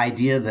think the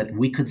idea that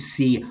we could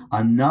see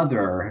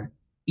another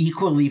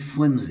equally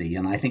flimsy,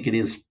 and I think it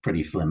is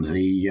pretty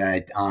flimsy,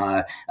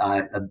 a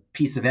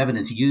piece of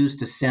evidence used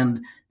to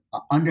send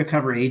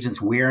undercover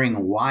agents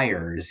wearing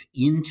wires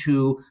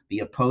into the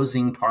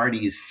opposing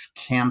party's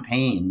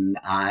campaign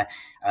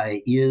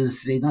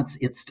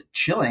it's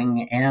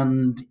chilling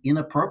and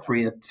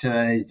inappropriate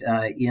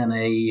in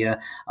a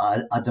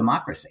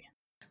democracy.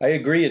 I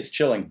agree, it's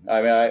chilling.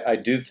 I mean, I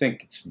do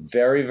think it's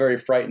very, very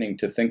frightening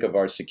to think of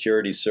our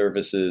security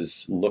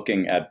services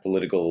looking at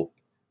political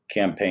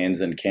campaigns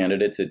and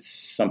candidates. It's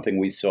something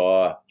we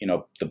saw,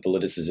 the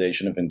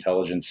politicization of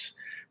intelligence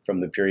from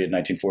the period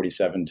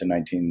 1947 to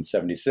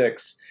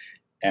 1976.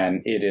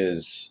 And it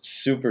is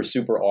super,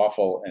 super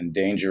awful and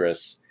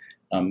dangerous.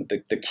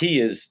 The key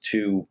is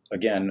to,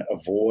 again,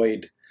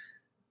 avoid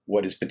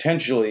what is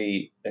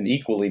potentially an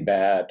equally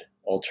bad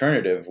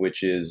alternative,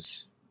 which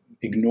is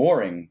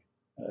ignoring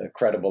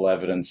credible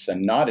evidence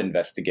and not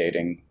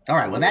investigating. All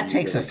right. Well, that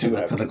takes us to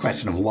the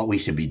question of what we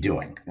should be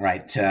doing,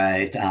 right?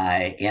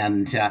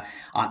 I'll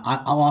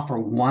offer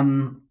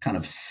one kind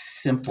of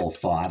simple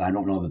thought. I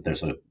don't know that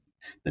there's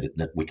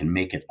that we can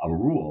make it a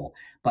rule,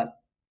 but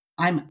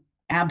I'm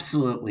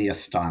absolutely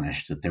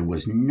astonished that there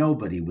was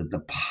nobody, with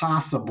the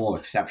possible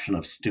exception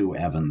of Stu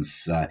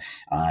Evans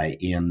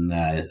in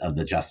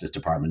the Justice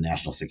Department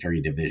National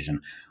Security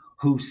Division,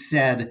 who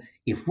said,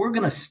 if we're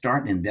going to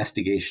start an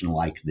investigation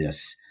like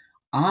this,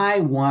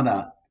 I want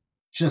to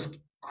just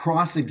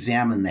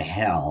cross-examine the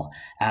hell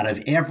out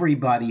of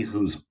everybody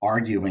who's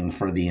arguing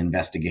for the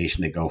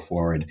investigation to go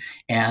forward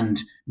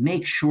and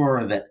make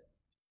sure that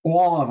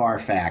all of our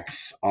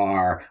facts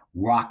are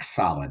rock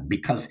solid,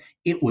 because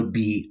it would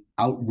be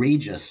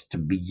outrageous to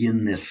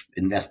begin this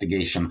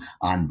investigation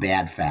on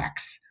bad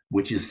facts,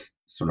 which is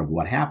sort of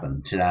what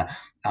happened. And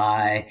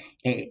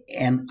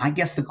I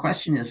guess the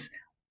question is,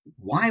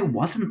 why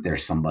wasn't there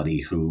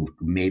somebody who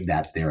made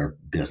that their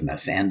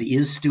business? And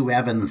is Stu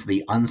Evans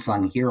the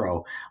unsung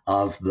hero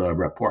of the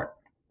report?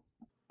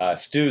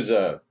 Stu's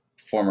a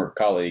former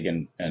colleague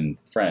and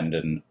friend,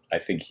 and I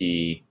think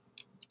he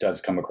does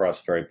come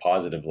across very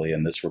positively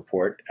in this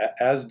report,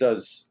 as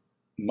does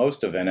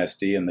most of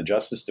NSD and the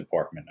Justice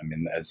Department. I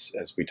mean, as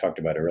we talked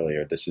about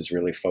earlier, this is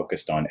really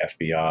focused on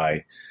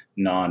FBI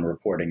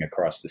non-reporting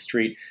across the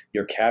street.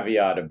 Your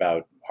caveat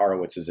about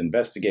Horowitz's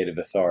investigative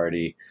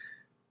authority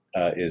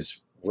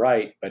is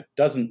right, but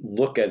doesn't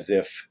look as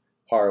if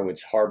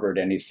Horowitz harbored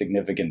any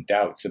significant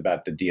doubts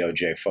about the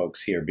DOJ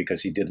folks here,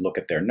 because he did look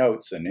at their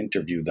notes and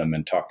interview them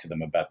and talk to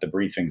them about the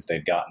briefings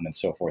they'd gotten and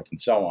so forth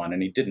and so on.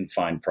 And he didn't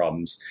find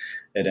problems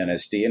at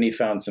NSD, and he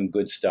found some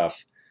good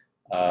stuff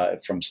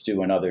from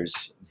Stu and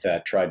others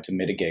that tried to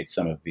mitigate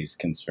some of these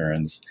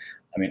concerns.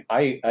 I mean,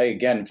 I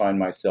again find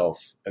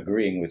myself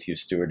agreeing with you,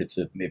 Stewart. It's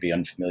a maybe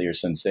unfamiliar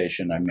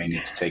sensation. I may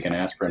need to take an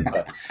aspirin,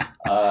 but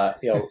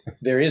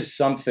there is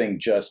something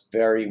just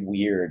very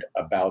weird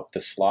about the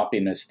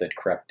sloppiness that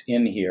crept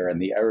in here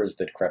and the errors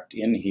that crept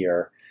in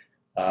here.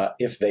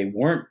 If they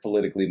weren't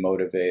politically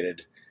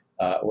motivated,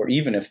 or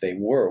even if they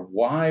were,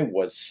 why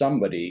was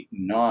somebody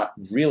not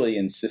really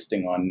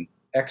insisting on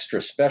extra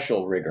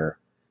special rigor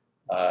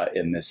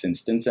in this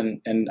instance?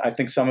 And I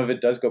think some of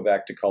it does go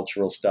back to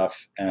cultural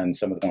stuff and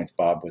some of the points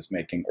Bob was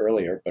making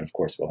earlier. But of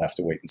course, we'll have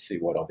to wait and see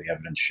what all the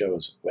evidence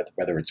shows,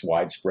 whether it's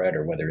widespread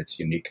or whether it's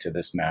unique to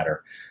this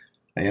matter.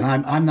 And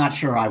I'm not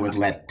sure I would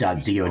let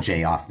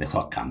DOJ off the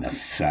hook on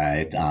this.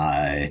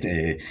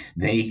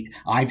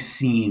 I've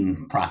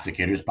seen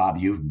prosecutors, Bob,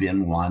 you've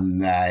been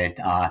one,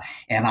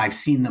 and I've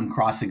seen them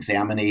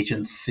cross-examine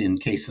agents in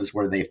cases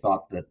where they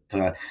thought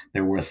that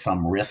there was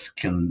some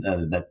risk and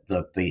that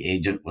the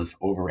agent was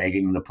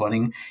over-egging the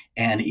pudding.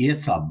 And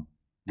it's a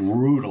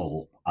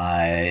brutal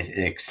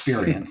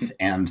experience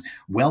and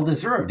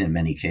well-deserved in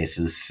many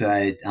cases.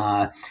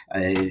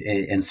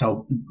 And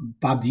so,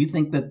 Bob, do you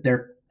think that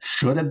there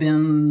should have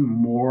been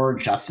more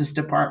Justice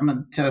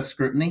Department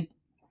scrutiny?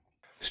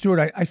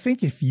 Stewart, I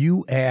think if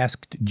you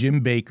asked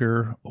Jim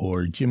Baker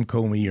or Jim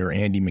Comey or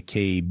Andy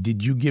McCabe,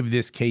 did you give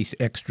this case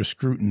extra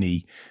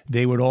scrutiny,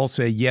 they would all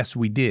say, yes,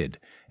 we did.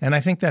 And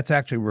I think that's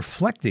actually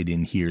reflected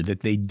in here,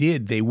 that they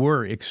did. They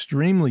were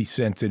extremely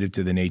sensitive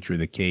to the nature of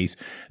the case.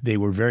 They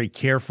were very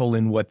careful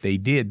in what they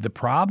did. The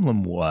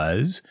problem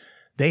was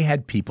they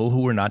had people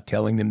who were not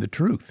telling them the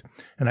truth.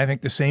 And I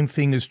think the same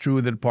thing is true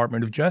of the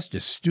Department of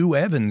Justice. Stu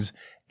Evans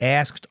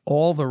asked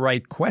all the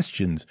right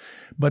questions,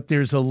 but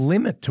there's a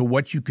limit to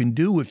what you can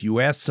do if you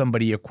ask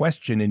somebody a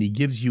question and he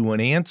gives you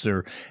an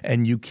answer,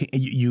 and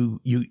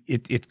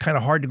it's kind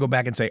of hard to go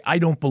back and say, I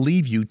don't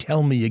believe you,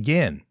 tell me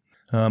again.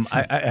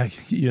 I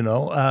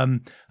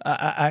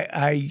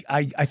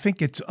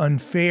think it's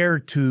unfair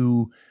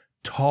to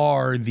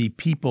tar the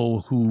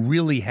people who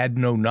really had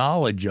no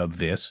knowledge of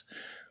this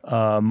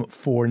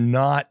for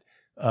not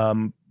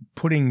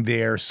putting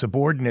their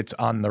subordinates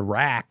on the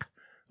rack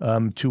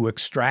to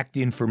extract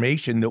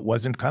information that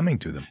wasn't coming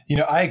to them.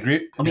 I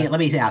agree. Let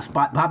me ask.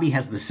 Bobby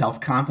has the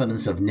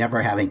self-confidence of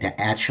never having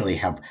to actually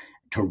have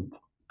to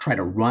try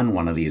to run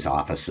one of these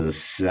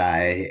offices,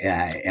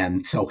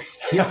 and so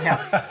he'll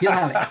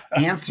have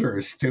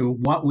answers to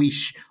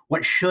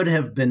what should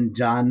have been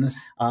done.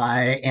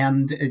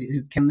 And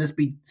can this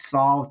be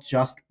solved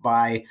just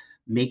by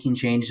making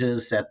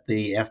changes at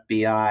the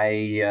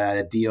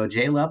FBI,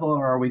 DOJ level,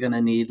 or are we going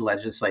to need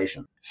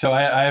legislation? So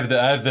here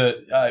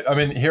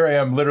I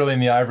am literally in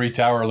the ivory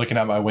tower looking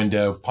out my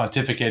window,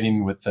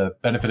 pontificating with the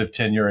benefit of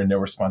tenure and no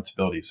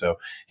responsibility. So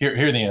here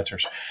are the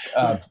answers.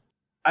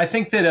 I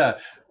think that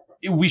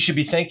we should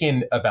be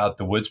thinking about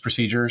the Woods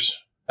procedures,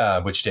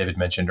 which David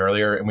mentioned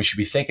earlier, and we should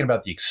be thinking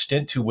about the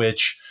extent to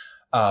which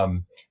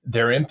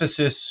their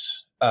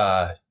emphasis,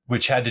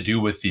 which had to do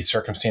with the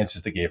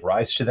circumstances that gave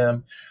rise to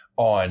them,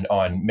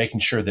 on making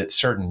sure that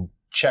certain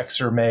checks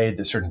are made,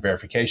 that certain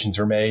verifications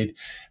are made,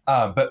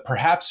 but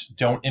perhaps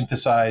don't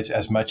emphasize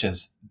as much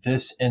as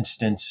this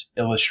instance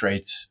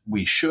illustrates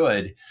we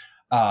should,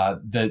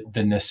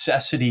 the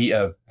necessity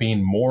of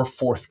being more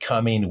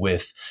forthcoming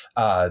with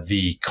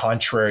the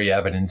contrary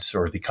evidence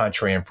or the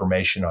contrary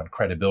information on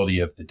credibility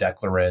of the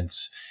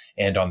declarants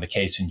and on the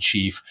case in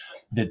chief.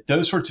 That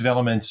those sorts of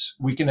elements,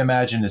 we can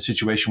imagine a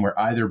situation where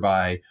either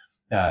by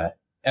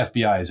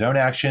FBI's own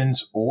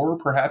actions or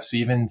perhaps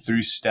even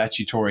through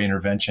statutory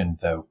intervention,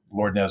 though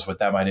Lord knows what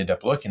that might end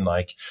up looking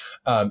like,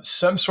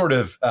 some sort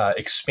of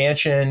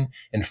expansion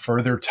and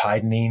further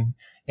tightening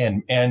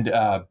and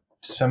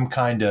some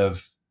kind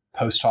of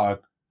post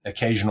hoc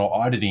occasional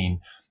auditing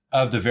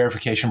of the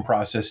verification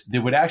process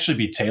that would actually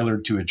be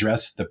tailored to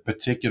address the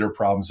particular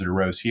problems that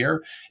arose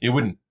here. It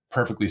wouldn't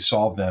perfectly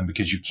solve them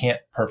because you can't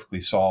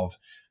perfectly solve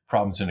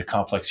problems in a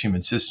complex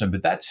human system,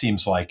 but that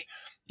seems like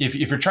if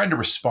you're trying to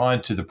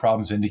respond to the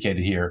problems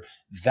indicated here,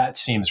 that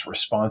seems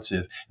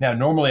responsive. Now,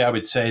 normally I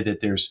would say that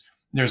there's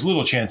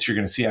little chance you're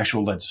going to see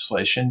actual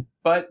legislation,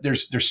 but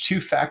there's two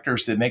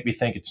factors that make me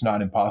think it's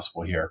not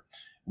impossible here,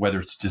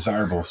 whether it's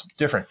desirable is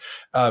different.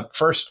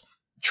 First,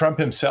 Trump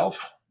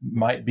himself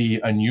might be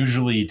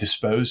unusually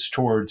disposed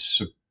towards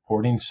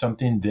supporting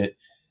something that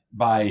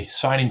by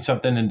signing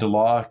something into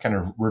law kind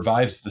of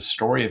revives the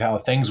story of how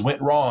things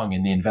went wrong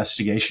in the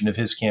investigation of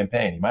his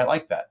campaign. He might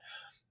like that.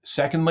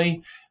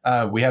 Secondly,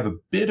 we have a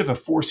bit of a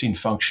forcing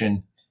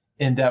function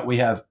in that we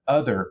have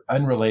other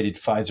unrelated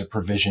FISA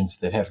provisions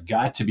that have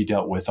got to be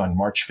dealt with on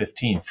March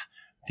 15th.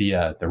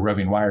 The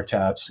roving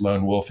wiretaps,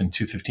 Lone Wolf, and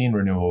 215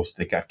 renewals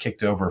that got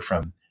kicked over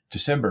from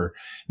December.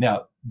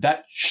 Now,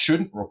 that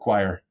shouldn't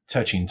require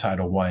touching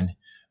Title I,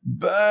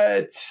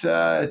 but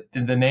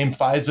the name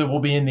FISA will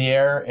be in the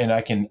air, and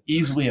I can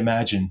easily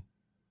imagine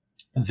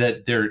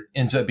that there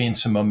ends up being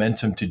some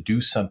momentum to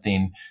do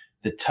something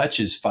that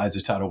touches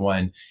FISA Title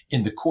I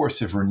in the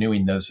course of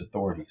renewing those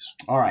authorities.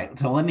 All right.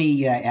 So let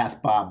me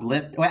ask Bob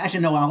Litt. Well, actually,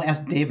 no, I'll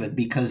ask David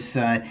because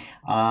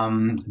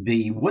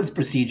the Woods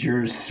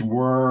procedures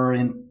were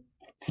in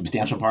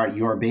substantial part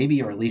your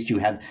baby, or at least you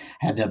had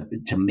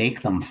to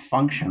make them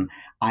function.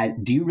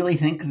 Do you really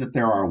think that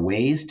there are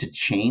ways to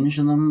change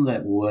them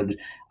that would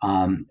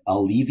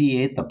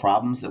alleviate the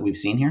problems that we've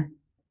seen here?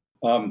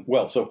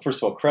 Well, so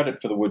first of all,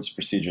 credit for the Woods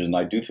procedures, and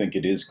I do think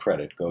it is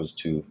credit, goes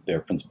to their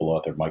principal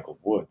author, Michael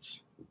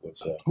Woods.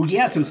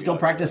 Who's still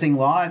practicing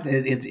law.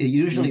 It's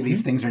usually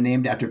these things are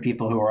named after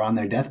people who are on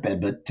their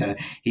deathbed, but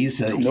he's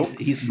in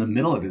the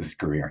middle of his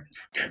career.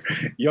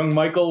 Young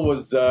Michael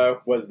was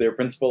their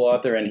principal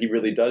author, and he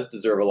really does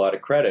deserve a lot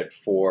of credit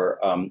for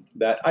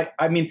that.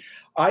 I mean,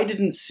 I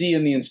didn't see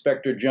in the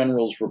Inspector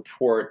General's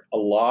report a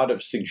lot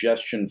of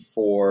suggestion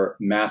for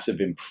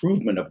massive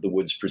improvement of the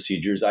Woods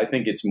procedures. I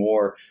think it's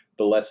more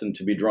the lesson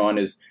to be drawn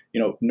is,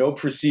 no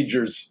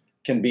procedures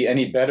can be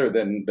any better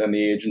than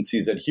the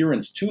agency's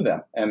adherence to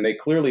them. And they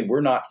clearly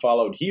were not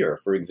followed here.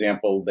 For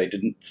example, they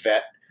didn't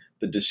vet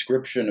the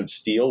description of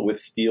Steele with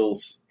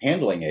Steele's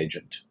handling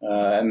agent.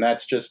 And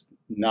that's just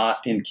not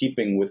in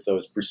keeping with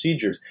those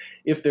procedures.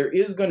 If there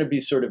is going to be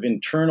sort of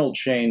internal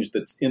change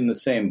that's in the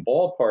same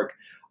ballpark,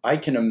 I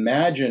can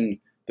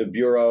imagine the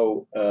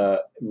Bureau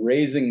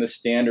raising the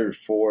standard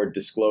for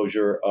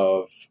disclosure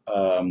of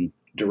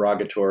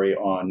derogatory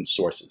on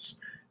sources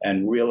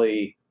and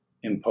really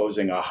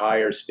imposing a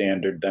higher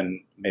standard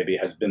than maybe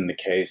has been the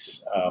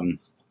case.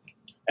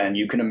 And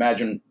you can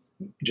imagine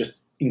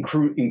just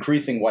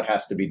increasing what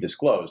has to be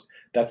disclosed.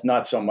 That's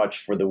not so much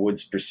for the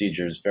Woods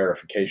procedures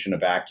verification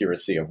of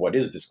accuracy of what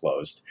is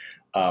disclosed,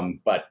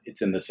 but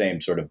it's in the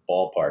same sort of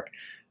ballpark.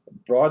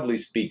 Broadly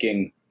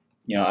speaking,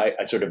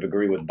 I sort of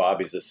agree with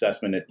Bobby's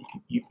assessment.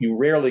 You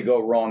rarely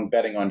go wrong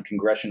betting on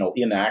congressional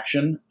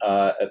inaction,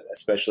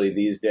 especially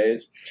these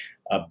days.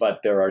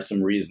 But there are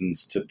some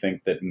reasons to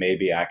think that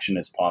maybe action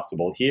is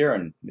possible here,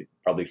 and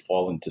probably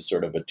fall into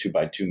sort of a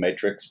 2x2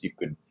 matrix. You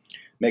could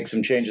make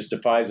some changes to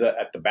FISA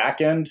at the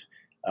back end,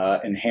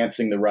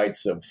 enhancing the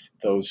rights of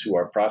those who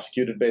are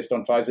prosecuted based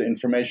on FISA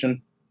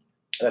information.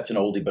 That's an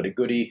oldie but a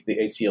goodie. The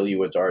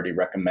ACLU has already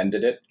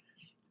recommended it.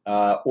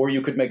 Or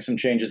you could make some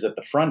changes at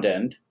the front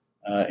end,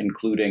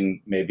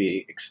 including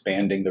maybe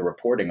expanding the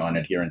reporting on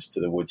adherence to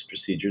the Woods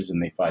procedures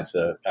in the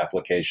FISA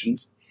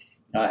applications.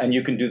 And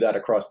you can do that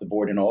across the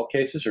board in all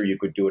cases, or you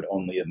could do it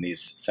only in these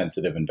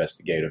sensitive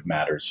investigative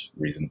matters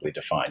reasonably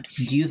defined.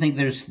 Do you think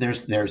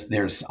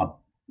there's a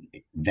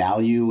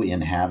value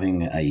in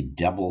having a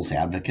devil's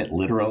advocate,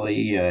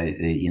 literally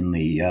in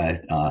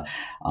the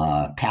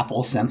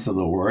papal sense of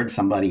the word,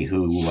 somebody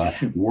who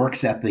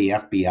works at the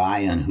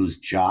FBI and whose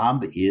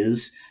job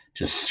is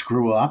to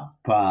screw up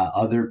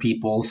other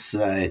people's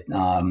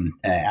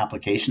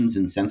applications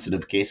in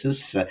sensitive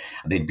cases?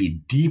 They'd be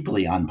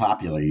deeply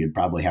unpopular. You'd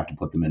probably have to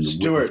put them into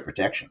witness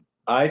protection.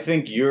 I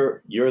think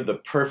you're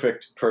the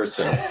perfect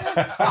person.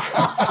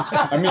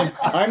 I mean,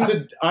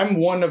 I'm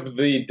one of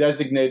the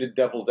designated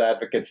devil's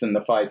advocates in the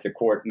FISA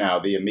court now,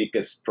 the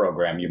amicus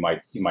program, you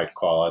might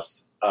call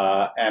us.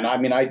 And I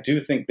mean, I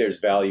do think there's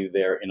value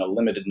there in a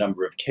limited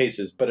number of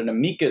cases, but an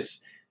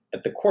amicus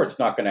at the court's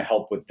not going to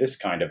help with this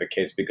kind of a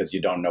case because you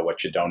don't know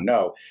what you don't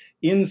know.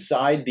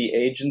 Inside the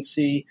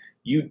agency,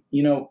 you'd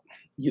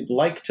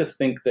like to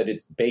think that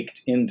it's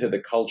baked into the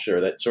culture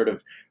that sort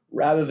of,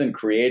 rather than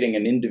creating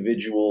an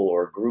individual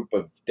or group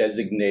of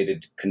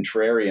designated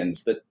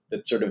contrarians,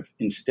 that sort of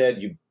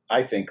instead you,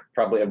 I think,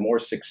 probably have more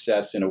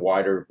success in a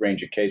wider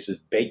range of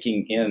cases,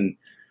 baking in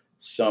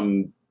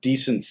some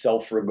decent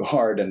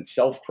self-regard and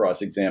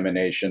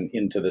self-cross-examination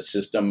into the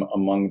system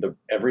among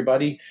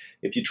everybody.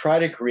 If you try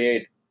to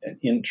create an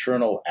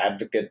internal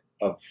advocate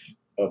of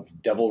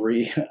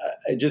devilry,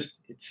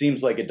 it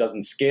seems like it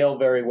doesn't scale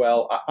very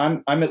well.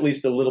 I'm at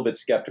least a little bit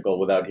skeptical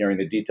without hearing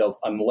the details,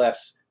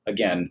 unless,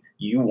 again,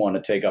 you want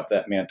to take up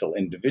that mantle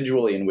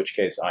individually, in which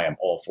case I am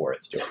all for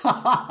it, Stewart.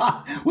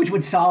 Which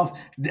would solve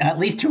at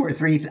least 2 or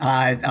 3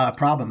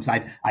 problems.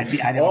 I'd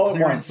have all a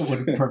clearance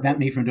that would prevent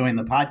me from doing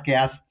the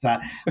podcasts.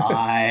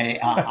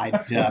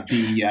 I'd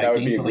be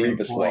gainfully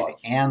employed,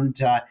 loss. And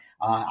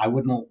I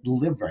wouldn't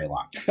live very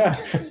long.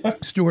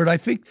 Stewart, I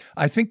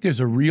think there's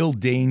a real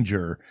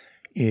danger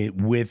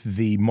with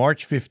the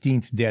March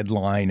 15th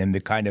deadline and the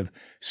kind of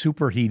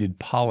superheated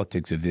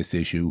politics of this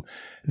issue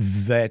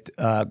that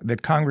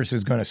Congress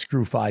is going to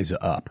screw FISA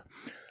up.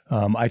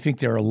 I think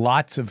there are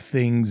lots of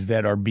things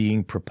that are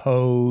being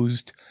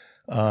proposed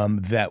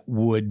that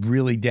would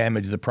really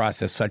damage the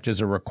process, such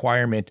as a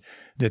requirement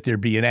that there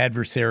be an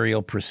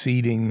adversarial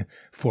proceeding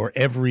for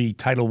every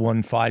Title I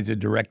FISA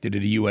directed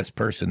at a U.S.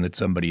 person that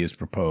somebody has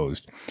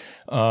proposed.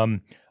 I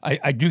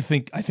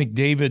think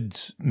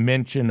David's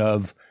mention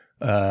of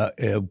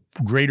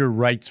greater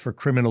rights for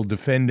criminal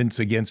defendants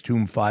against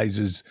whom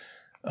FISAs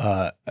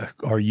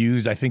are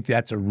used, I think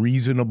that's a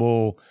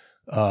reasonable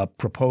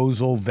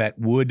proposal that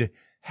would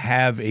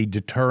have a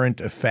deterrent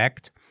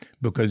effect,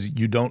 because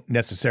you don't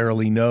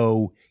necessarily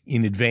know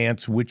in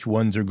advance which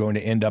ones are going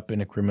to end up in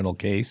a criminal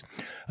case.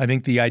 I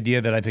think the idea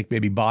that I think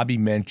maybe Bobby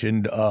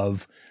mentioned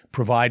of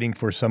providing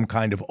for some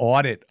kind of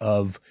audit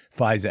of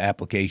FISA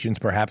applications,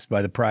 perhaps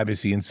by the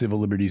Privacy and Civil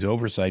Liberties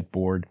Oversight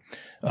Board,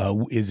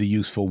 is a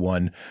useful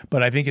one.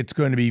 But I think it's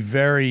going to be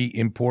very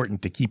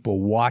important to keep a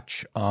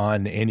watch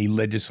on any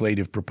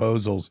legislative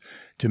proposals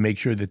to make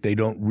sure that they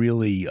don't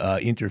really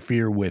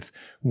interfere with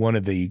one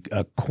of the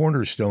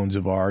cornerstones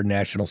of our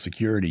national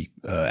security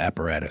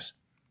apparatus.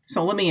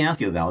 So let me ask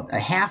you, though,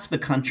 half the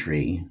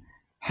country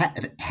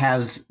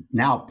has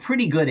now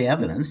pretty good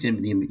evidence,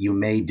 and you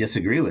may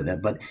disagree with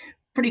it, but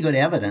pretty good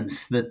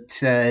evidence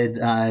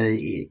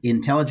that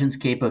intelligence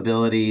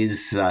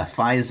capabilities,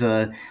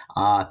 FISA,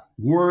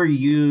 were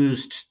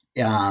used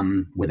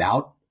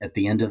without, at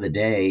the end of the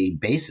day,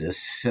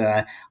 basis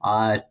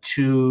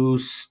to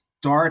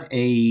start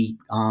an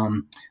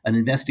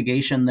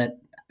investigation that,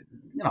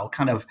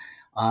 kind of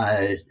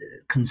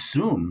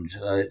consumed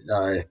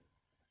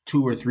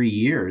 2 or 3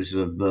 years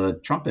of the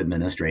Trump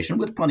administration,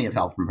 with plenty of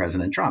help from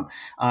President Trump.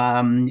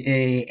 And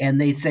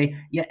they say,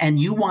 yeah, and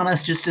you want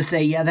us just to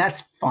say, yeah,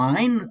 that's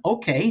fine.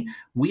 Okay,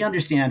 we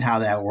understand how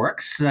that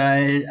works.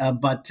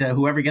 But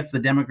whoever gets the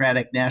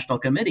Democratic National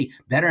Committee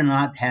better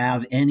not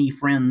have any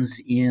friends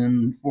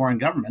in foreign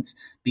governments,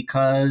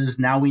 because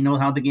now we know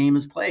how the game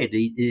is played.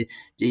 Do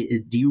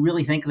you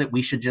really think that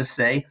we should just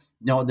say,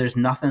 no, there's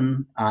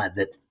nothing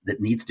that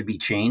needs to be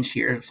changed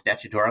here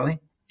statutorily?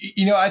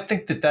 I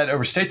think that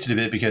overstates it a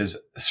bit, because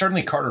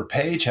certainly Carter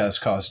Page has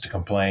cause to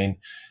complain,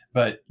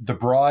 but the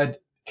broad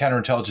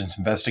counterintelligence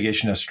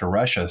investigation as to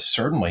Russia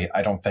certainly,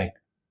 I don't think,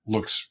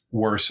 looks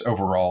worse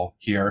overall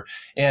here.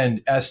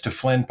 And as to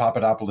Flynn,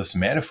 Papadopoulos,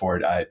 and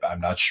Manafort,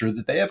 I'm not sure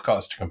that they have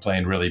cause to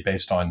complain, really,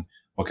 based on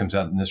what comes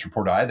out in this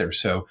report either.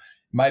 So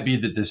it might be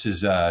that this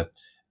is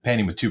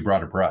painting with too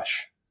broad a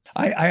brush.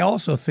 I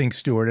also think,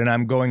 Stewart, and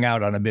I'm going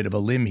out on a bit of a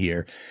limb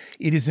here,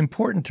 it is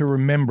important to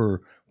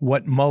remember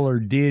what Mueller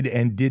did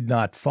and did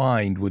not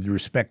find with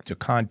respect to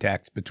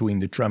contacts between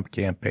the Trump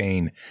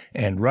campaign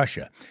and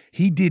Russia.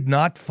 He did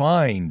not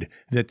find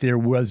that there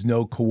was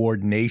no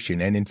coordination.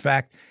 And in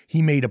fact,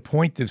 he made a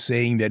point of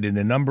saying that in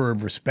a number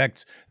of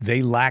respects,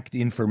 they lacked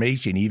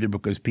information, either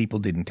because people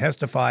didn't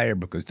testify or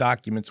because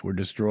documents were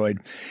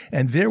destroyed.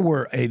 And there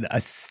were an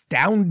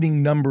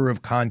astounding number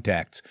of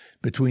contacts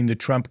between the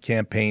Trump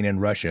campaign and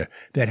Russia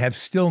that have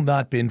still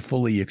not been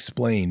fully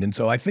explained. And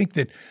so I think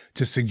that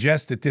to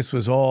suggest that this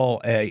was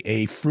all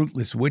a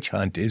fruitless witch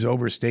hunt is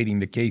overstating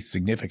the case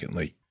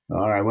significantly.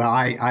 All right. Well,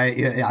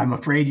 I'm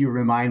afraid you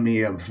remind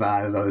me of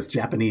those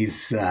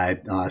Japanese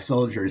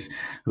soldiers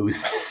who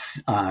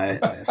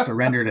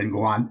surrendered on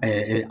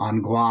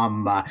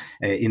Guam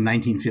in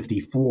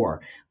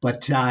 1954.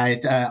 But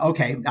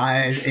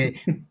okay.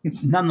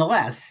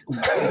 Nonetheless,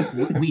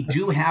 we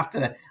do have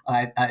to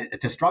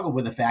struggle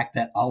with the fact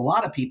that a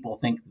lot of people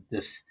think that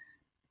this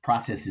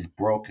process is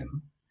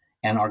broken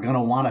and are going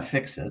to want to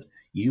fix it.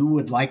 You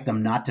would like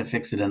them not to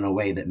fix it in a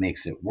way that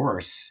makes it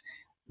worse.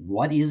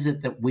 What is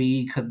it that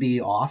we could be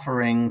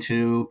offering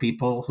to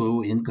people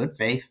who, in good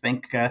faith,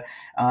 think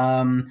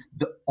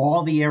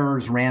all the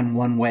errors ran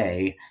one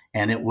way,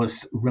 and it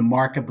was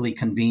remarkably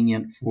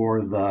convenient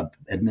for the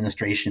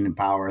administration in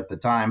power at the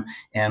time,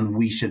 and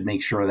we should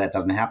make sure that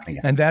doesn't happen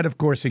again? And that, of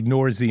course,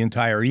 ignores the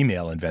entire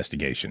email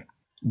investigation.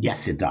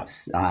 Yes, it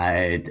does.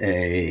 I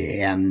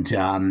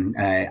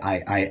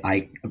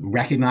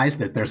recognize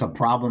that there's a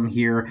problem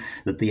here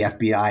that the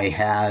FBI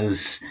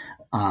has,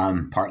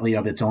 partly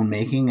of its own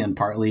making and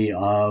partly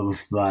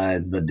of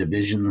the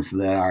divisions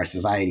that our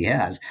society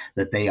has,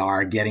 that they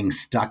are getting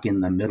stuck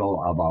in the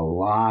middle of a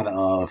lot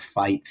of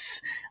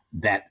fights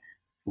that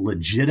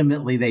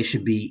legitimately they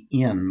should be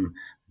in,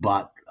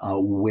 but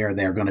where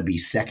they're going to be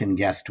second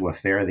guessed to a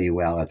fare thee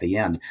well at the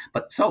end.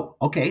 But so,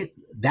 okay,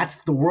 that's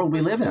the world we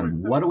live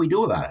in. What do we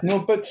do about it? No,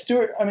 but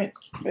Stewart,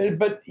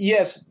 but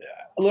yes,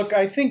 look,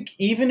 I think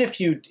even if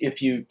you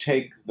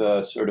take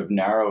the sort of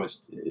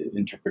narrowest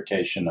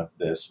interpretation of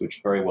this, which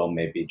very well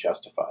may be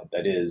justified,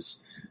 that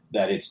is,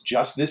 that it's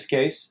just this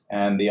case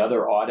and the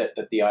other audit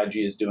that the IG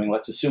is doing,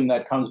 let's assume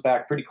that comes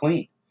back pretty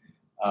clean.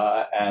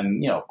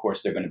 And, of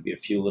course, there are going to be a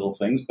few little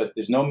things, but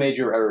there's no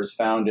major errors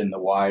found in the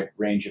wide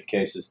range of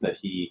cases that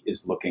he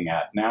is looking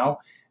at now.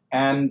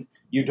 And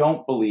you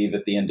don't believe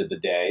at the end of the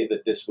day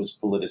that this was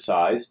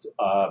politicized.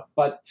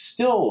 But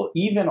still,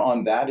 even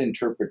on that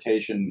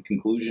interpretation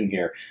conclusion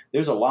here,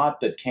 there's a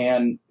lot that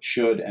can,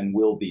 should, and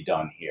will be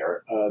done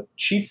here.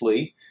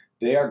 Chiefly,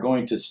 they are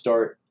going to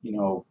start,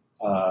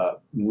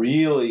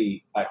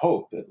 really, I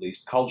hope at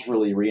least,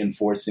 culturally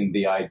reinforcing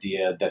the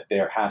idea that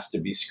there has to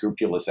be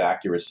scrupulous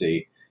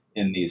accuracy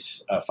in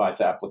these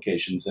FISA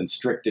applications, and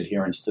strict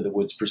adherence to the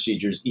Woods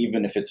procedures,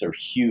 even if it's a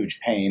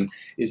huge pain,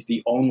 is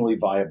the only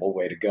viable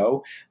way to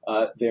go.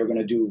 They're going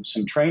to do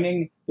some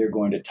training. They're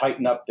going to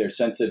tighten up their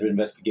sensitive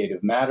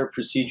investigative matter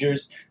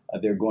procedures.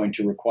 They're going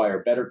to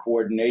require better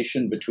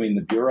coordination between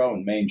the Bureau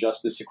and Main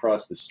Justice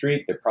across the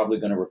street. They're probably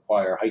going to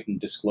require heightened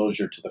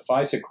disclosure to the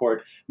FISA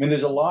court. I mean,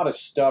 there's a lot of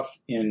stuff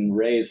in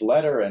Wray's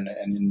letter and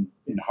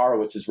in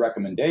Horowitz's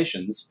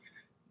recommendations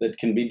that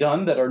can be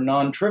done that are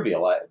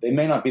non-trivial. They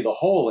may not be the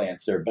whole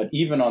answer, but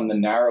even on the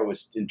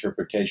narrowest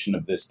interpretation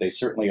of this, they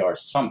certainly are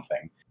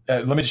something.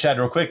 Let me just add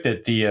real quick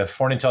that the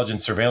Foreign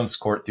Intelligence Surveillance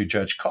Court through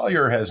Judge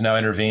Collier has now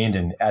intervened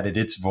and added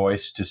its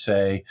voice to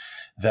say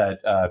that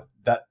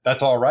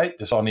that's all right.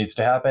 This all needs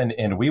to happen.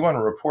 And we want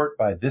to report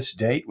by this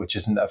date, which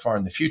isn't that far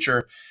in the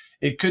future.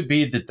 It could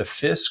be that the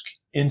FISC,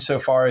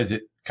 insofar as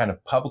it kind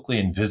of publicly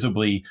and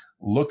visibly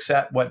looks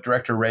at what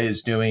Director Wray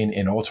is doing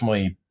and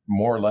ultimately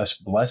more or less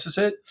blesses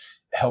it,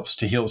 helps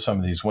to heal some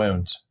of these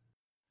wounds.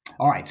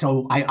 All right,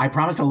 so I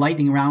promised a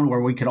lightning round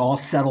where we could all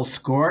settle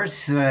scores.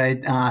 So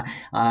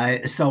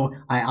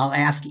I'll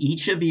ask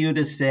each of you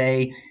to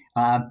say,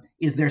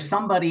 is there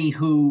somebody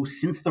who,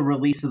 since the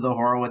release of the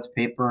Horowitz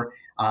paper,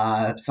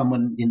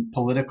 someone in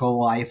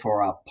political life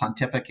or a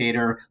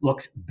pontificator,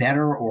 looks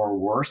better or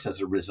worse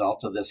as a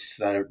result of this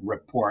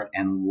report,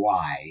 and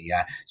why?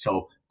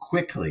 So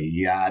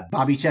quickly,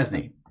 Bobby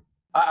Chesney.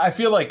 I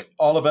feel like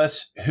all of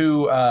us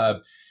who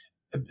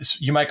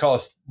you might call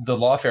us the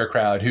lawfare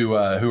crowd, who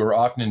are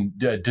often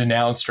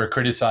denounced or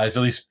criticized,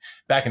 at least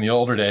back in the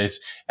older days,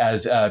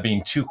 as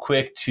being too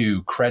quick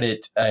to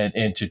credit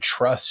and to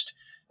trust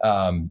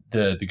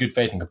the good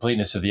faith and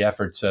completeness of the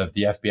efforts of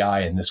the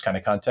FBI in this kind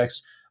of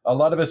context. A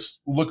lot of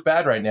us look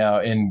bad right now,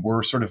 and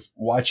we're sort of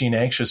watching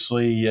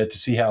anxiously to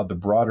see how the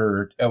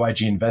broader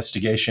OIG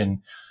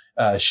investigation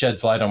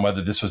sheds light on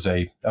whether this was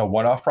a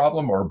one-off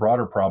problem or a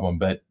broader problem.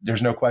 But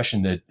there's no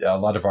question that a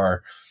lot of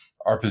our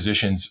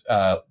positions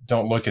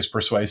don't look as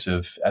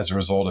persuasive as a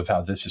result of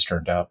how this has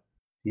turned out.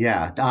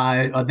 Yeah,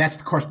 that's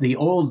of course the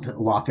old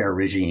lawfare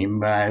regime.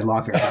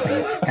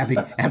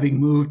 Lawfare having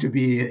moved to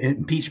be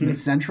impeachment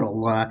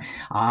central,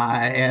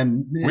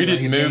 and we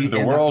didn't move.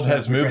 The world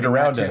has moved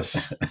around us.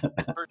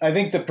 I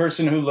think the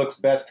person who looks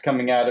best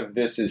coming out of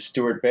this is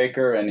Stewart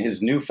Baker, and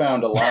his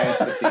newfound alliance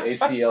with the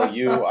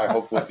ACLU, I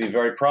hope, will be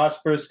very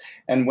prosperous.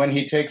 And when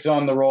he takes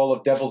on the role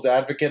of devil's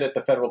advocate at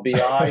the federal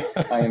BI,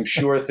 I am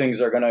sure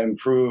things are going to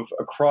improve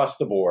across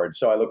the board.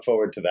 So I look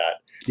forward to that.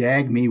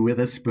 Gag me with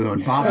a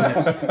spoon,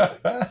 Bob.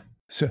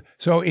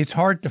 So it's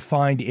hard to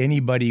find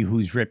anybody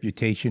whose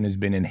reputation has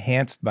been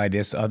enhanced by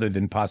this other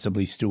than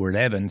possibly Stuart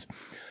Evans.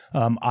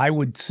 I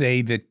would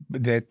say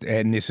that,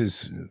 and this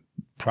is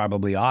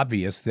probably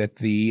obvious, that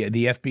the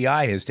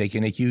FBI has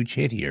taken a huge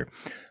hit here.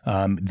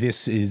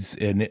 This is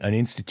an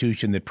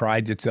institution that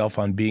prides itself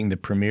on being the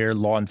premier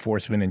law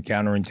enforcement and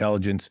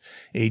counterintelligence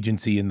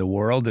agency in the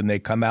world, and they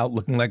come out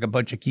looking like a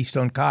bunch of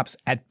Keystone Cops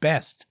at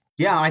best.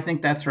 Yeah, I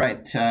think that's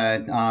right.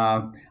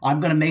 I'm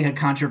going to make a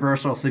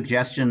controversial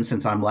suggestion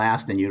since I'm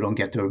last, and you don't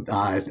get to.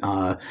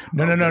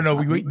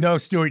 No,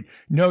 Stuart.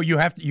 No, you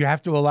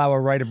have to allow a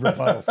right of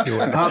rebuttal,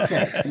 Stuart.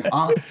 Okay,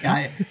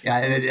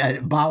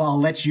 Bob, I'll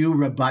let you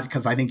rebut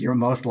because I think you're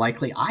most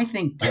likely. I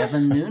think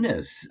Devin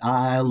Nunes looks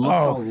a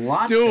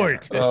lot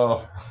Stuart. better.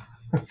 Oh.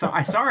 So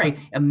sorry.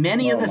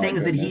 Many of the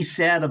things that he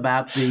said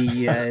about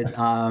the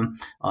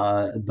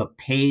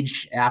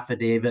Page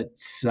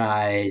affidavits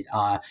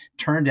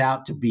turned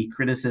out to be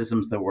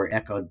criticisms that were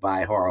echoed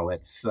by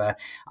Horowitz.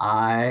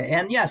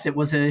 And yes, it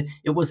was a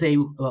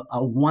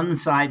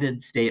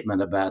one-sided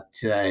statement about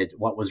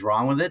what was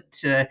wrong with it.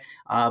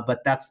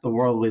 But that's the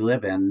world we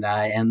live in.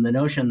 And the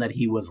notion that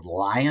he was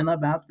lying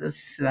about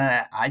this,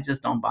 I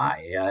just don't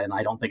buy, and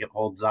I don't think it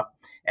holds up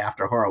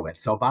after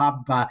Horowitz. So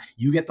Bob,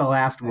 you get the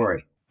last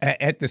word.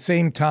 At the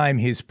same time,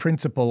 his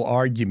principal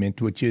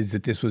argument, which is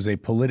that this was a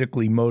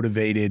politically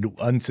motivated,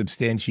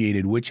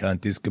 unsubstantiated witch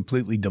hunt, is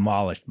completely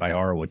demolished by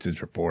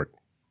Horowitz's report.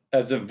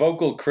 As a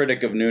vocal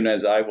critic of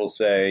Nunes, I will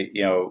say,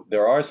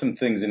 there are some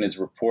things in his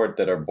report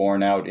that are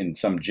borne out in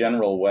some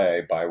general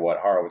way by what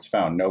Horowitz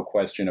found. No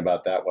question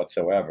about that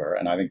whatsoever.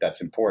 And I think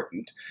that's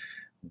important.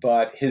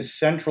 But his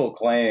central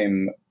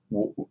claim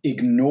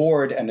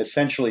ignored and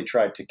essentially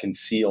tried to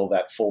conceal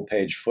that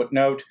full-page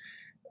footnote,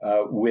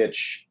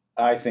 which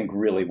I think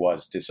really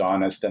was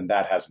dishonest, and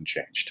that hasn't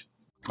changed.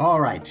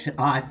 All right.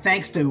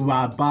 Thanks to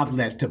Bob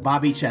Litt, to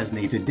Bobby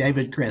Chesney, to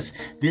David Kris.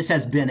 This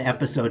has been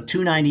episode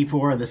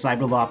 294 of the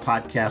Cyberlaw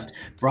Podcast,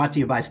 brought to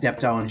you by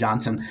Steptoe and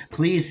Johnson.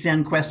 Please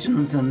send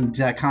questions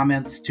and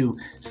comments to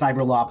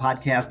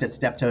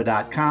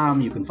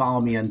cyberlawpodcast@steptoe.com. You can follow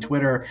me on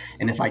Twitter,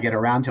 and if I get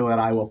around to it,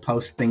 I will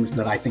post things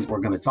that I think we're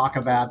going to talk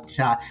about.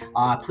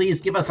 Please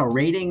give us a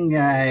rating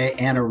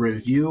and a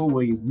review.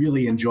 We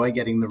really enjoy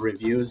getting the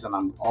reviews, and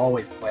I'm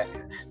always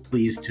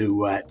please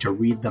to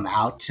read them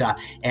out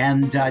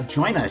and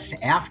join us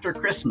after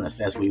Christmas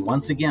as we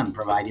once again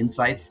provide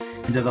insights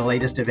into the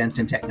latest events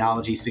in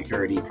technology,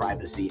 security,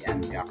 privacy,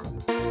 and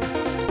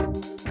government.